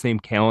 maybe not the same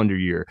calendar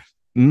year,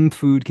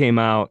 Food came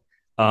out,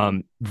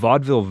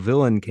 Vaudeville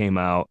Villain came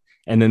out,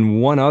 and then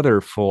one other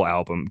full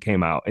album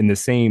came out in the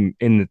same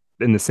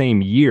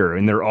year,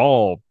 and they're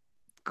all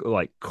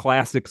like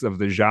classics of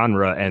the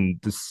genre, and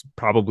this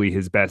probably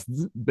his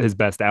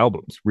best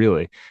albums,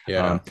 really.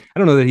 I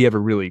don't know that he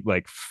ever really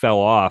like fell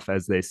off,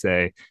 as they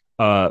say,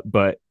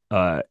 but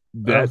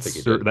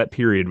that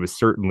period was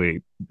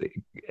certainly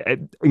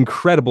an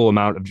incredible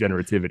amount of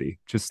generativity.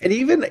 And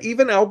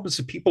even albums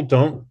that people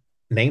don't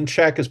name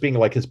check as being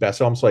like his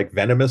best albums, like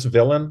Venomous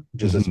Villain,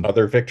 which is his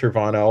other Victor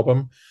Von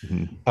album.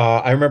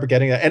 I remember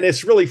getting that, and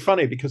it's really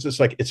funny because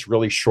it's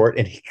really short,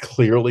 and he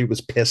clearly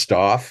was pissed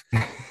off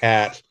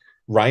at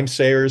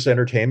Rhymesayers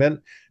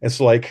Entertainment. It's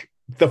like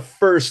the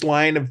first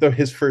line of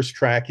his first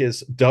track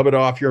is "Dub it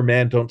off your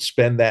man, don't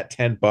spend that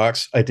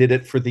 $10. I did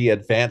it for the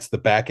advance, the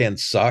back end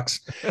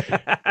sucks."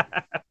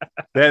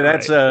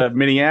 That's a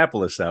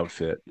Minneapolis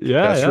outfit.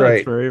 That's right.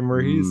 That's very where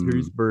he's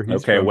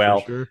okay,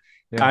 well, sure.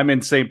 Yeah. I'm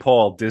in St.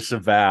 Paul.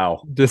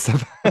 Disavow.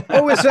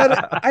 Oh, is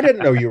that? I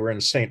didn't know you were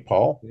in St.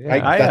 Paul. Yeah.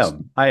 I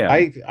am.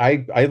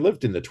 I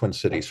lived in the Twin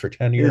Cities for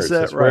 10 years.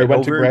 That's right? where I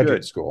went to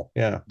graduate school.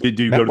 Yeah. Did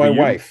you Met go to my the U?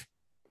 wife?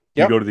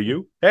 You go to the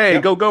U?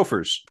 Hey, go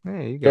Gophers.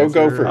 Hey, go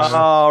Gophers.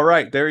 All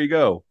right, there you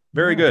go.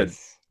 Very good.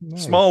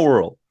 Nice. Small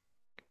world.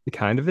 It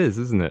kind of is,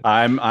 isn't it?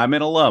 I'm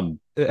an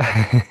alum.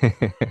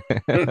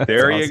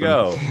 There you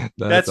go.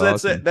 That's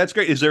awesome. it. That's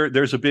great.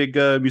 There's a big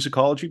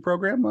musicology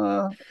program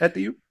at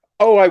the U?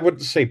 Oh, I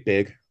wouldn't say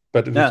big,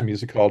 but it is a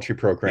musicology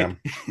program.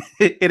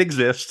 It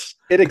exists.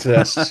 It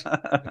exists.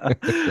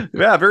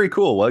 Yeah, very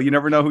cool. Well, you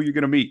never know who you're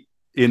going to meet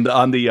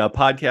on the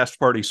podcast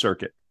party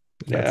circuit.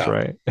 That's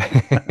right.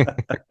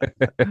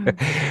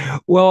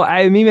 Well,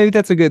 I mean, maybe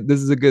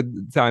this is a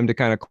good time to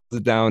kind of close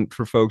it down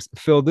for folks.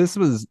 Phil, this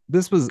was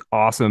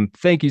awesome.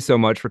 Thank you so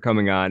much for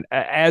coming on.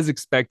 As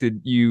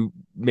expected, you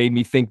made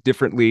me think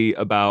differently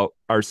about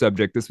our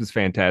subject. This was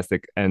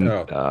fantastic. And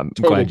I'm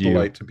glad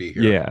delight to be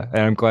here. Yeah.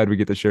 And I'm glad we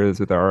get to share this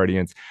with our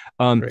audience.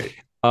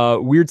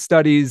 Weird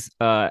Studies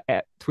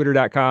at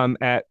twitter.com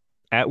at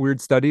Weird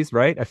Studies,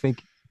 right? I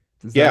think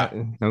Yeah.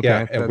 Okay.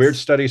 Yeah. And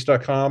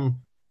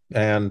weirdstudies.com.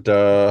 And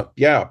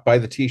buy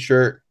the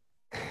t-shirt.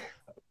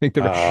 The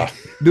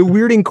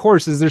weirding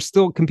course,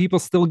 can people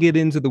still get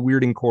into the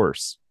weirding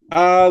course?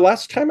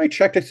 Last time I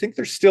checked, I think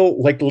there's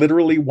still like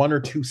literally 1 or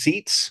 2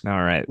 seats.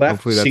 All right.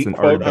 Left. Hopefully that's an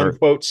quote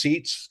unquote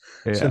seats,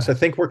 since I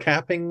think we're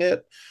capping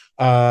it.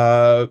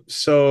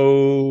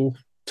 So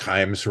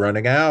time's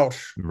running out.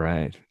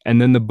 Right.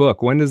 And then the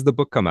book. When does the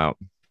book come out?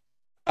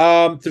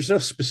 There's no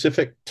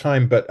specific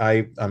time, but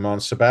I'm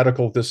on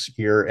sabbatical this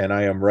year, and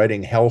I am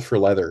writing Hell for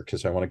Leather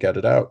because I want to get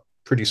it out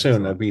pretty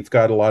soon. And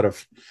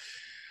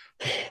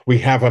we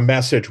have a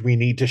message we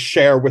need to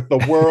share with the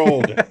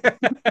world.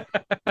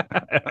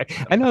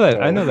 I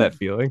know that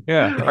feeling.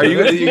 Yeah. Are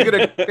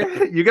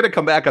you gonna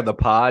come back on the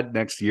pod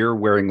next year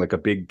wearing like a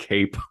big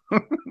cape?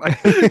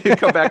 You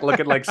come back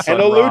looking like and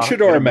a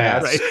luchador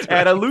mask. Right.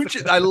 And a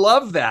luchador. I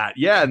love that.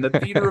 Yeah, and the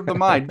theater of the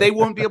mind. They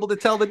won't be able to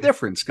tell the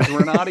difference because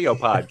we're an audio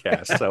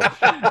podcast. So,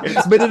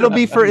 but it'll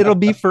be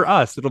for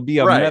us. It'll be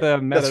a meta.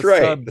 That's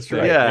right. Sub. That's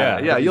right.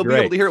 Yeah. You'll be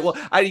able to hear it. Well,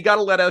 you got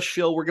to let us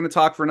shill. We're going to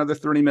talk for another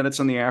 30 minutes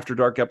on the After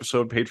Dark episode.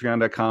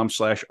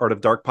 Patreon.com/Art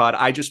of Dark Pod.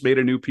 I just made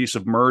a new piece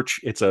of merch.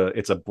 It's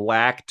a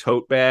black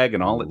tote bag,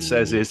 and all it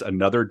says is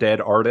 "Another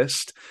Dead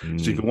Artist."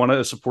 So if you want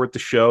to support the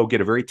show, get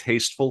a very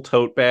tasteful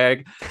tote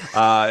bag.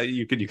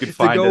 You could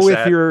find to go us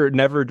with your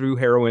Never Drew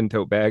Heroin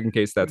tote bag in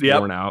case that's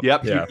worn out.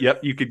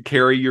 You could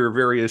carry your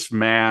various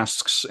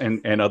masks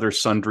and other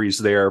sundries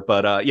there.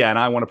 But and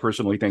I want to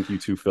personally thank you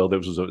too, Phil. It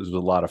was a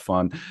lot of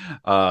fun.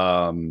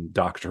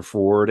 Dr.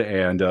 Ford,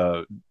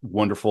 and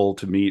wonderful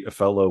to meet a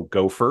fellow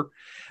gopher.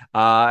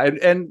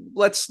 And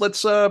let's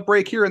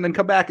break here and then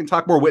come back and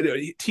talk more. What are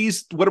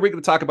we going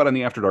to talk about on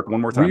the After Dark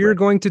one more time? We're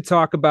going to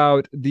talk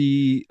about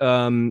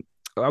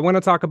I want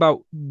to talk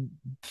about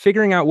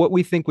figuring out what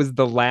we think was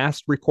the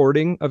last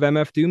recording of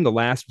MF Doom, the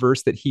last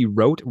verse that he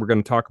wrote. We're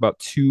going to talk about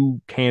 2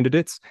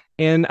 candidates.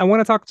 And I want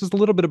to talk just a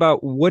little bit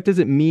about what does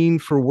it mean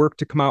for work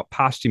to come out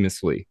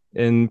posthumously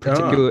in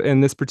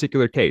this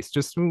particular case.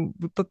 Just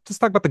let's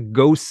talk about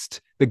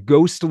the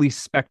ghostly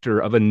specter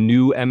of a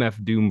new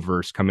MF Doom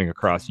verse coming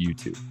across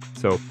YouTube.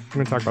 So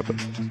we're going to talk about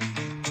those things.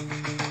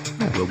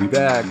 We'll be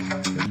back.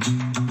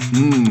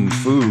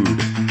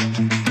 Food.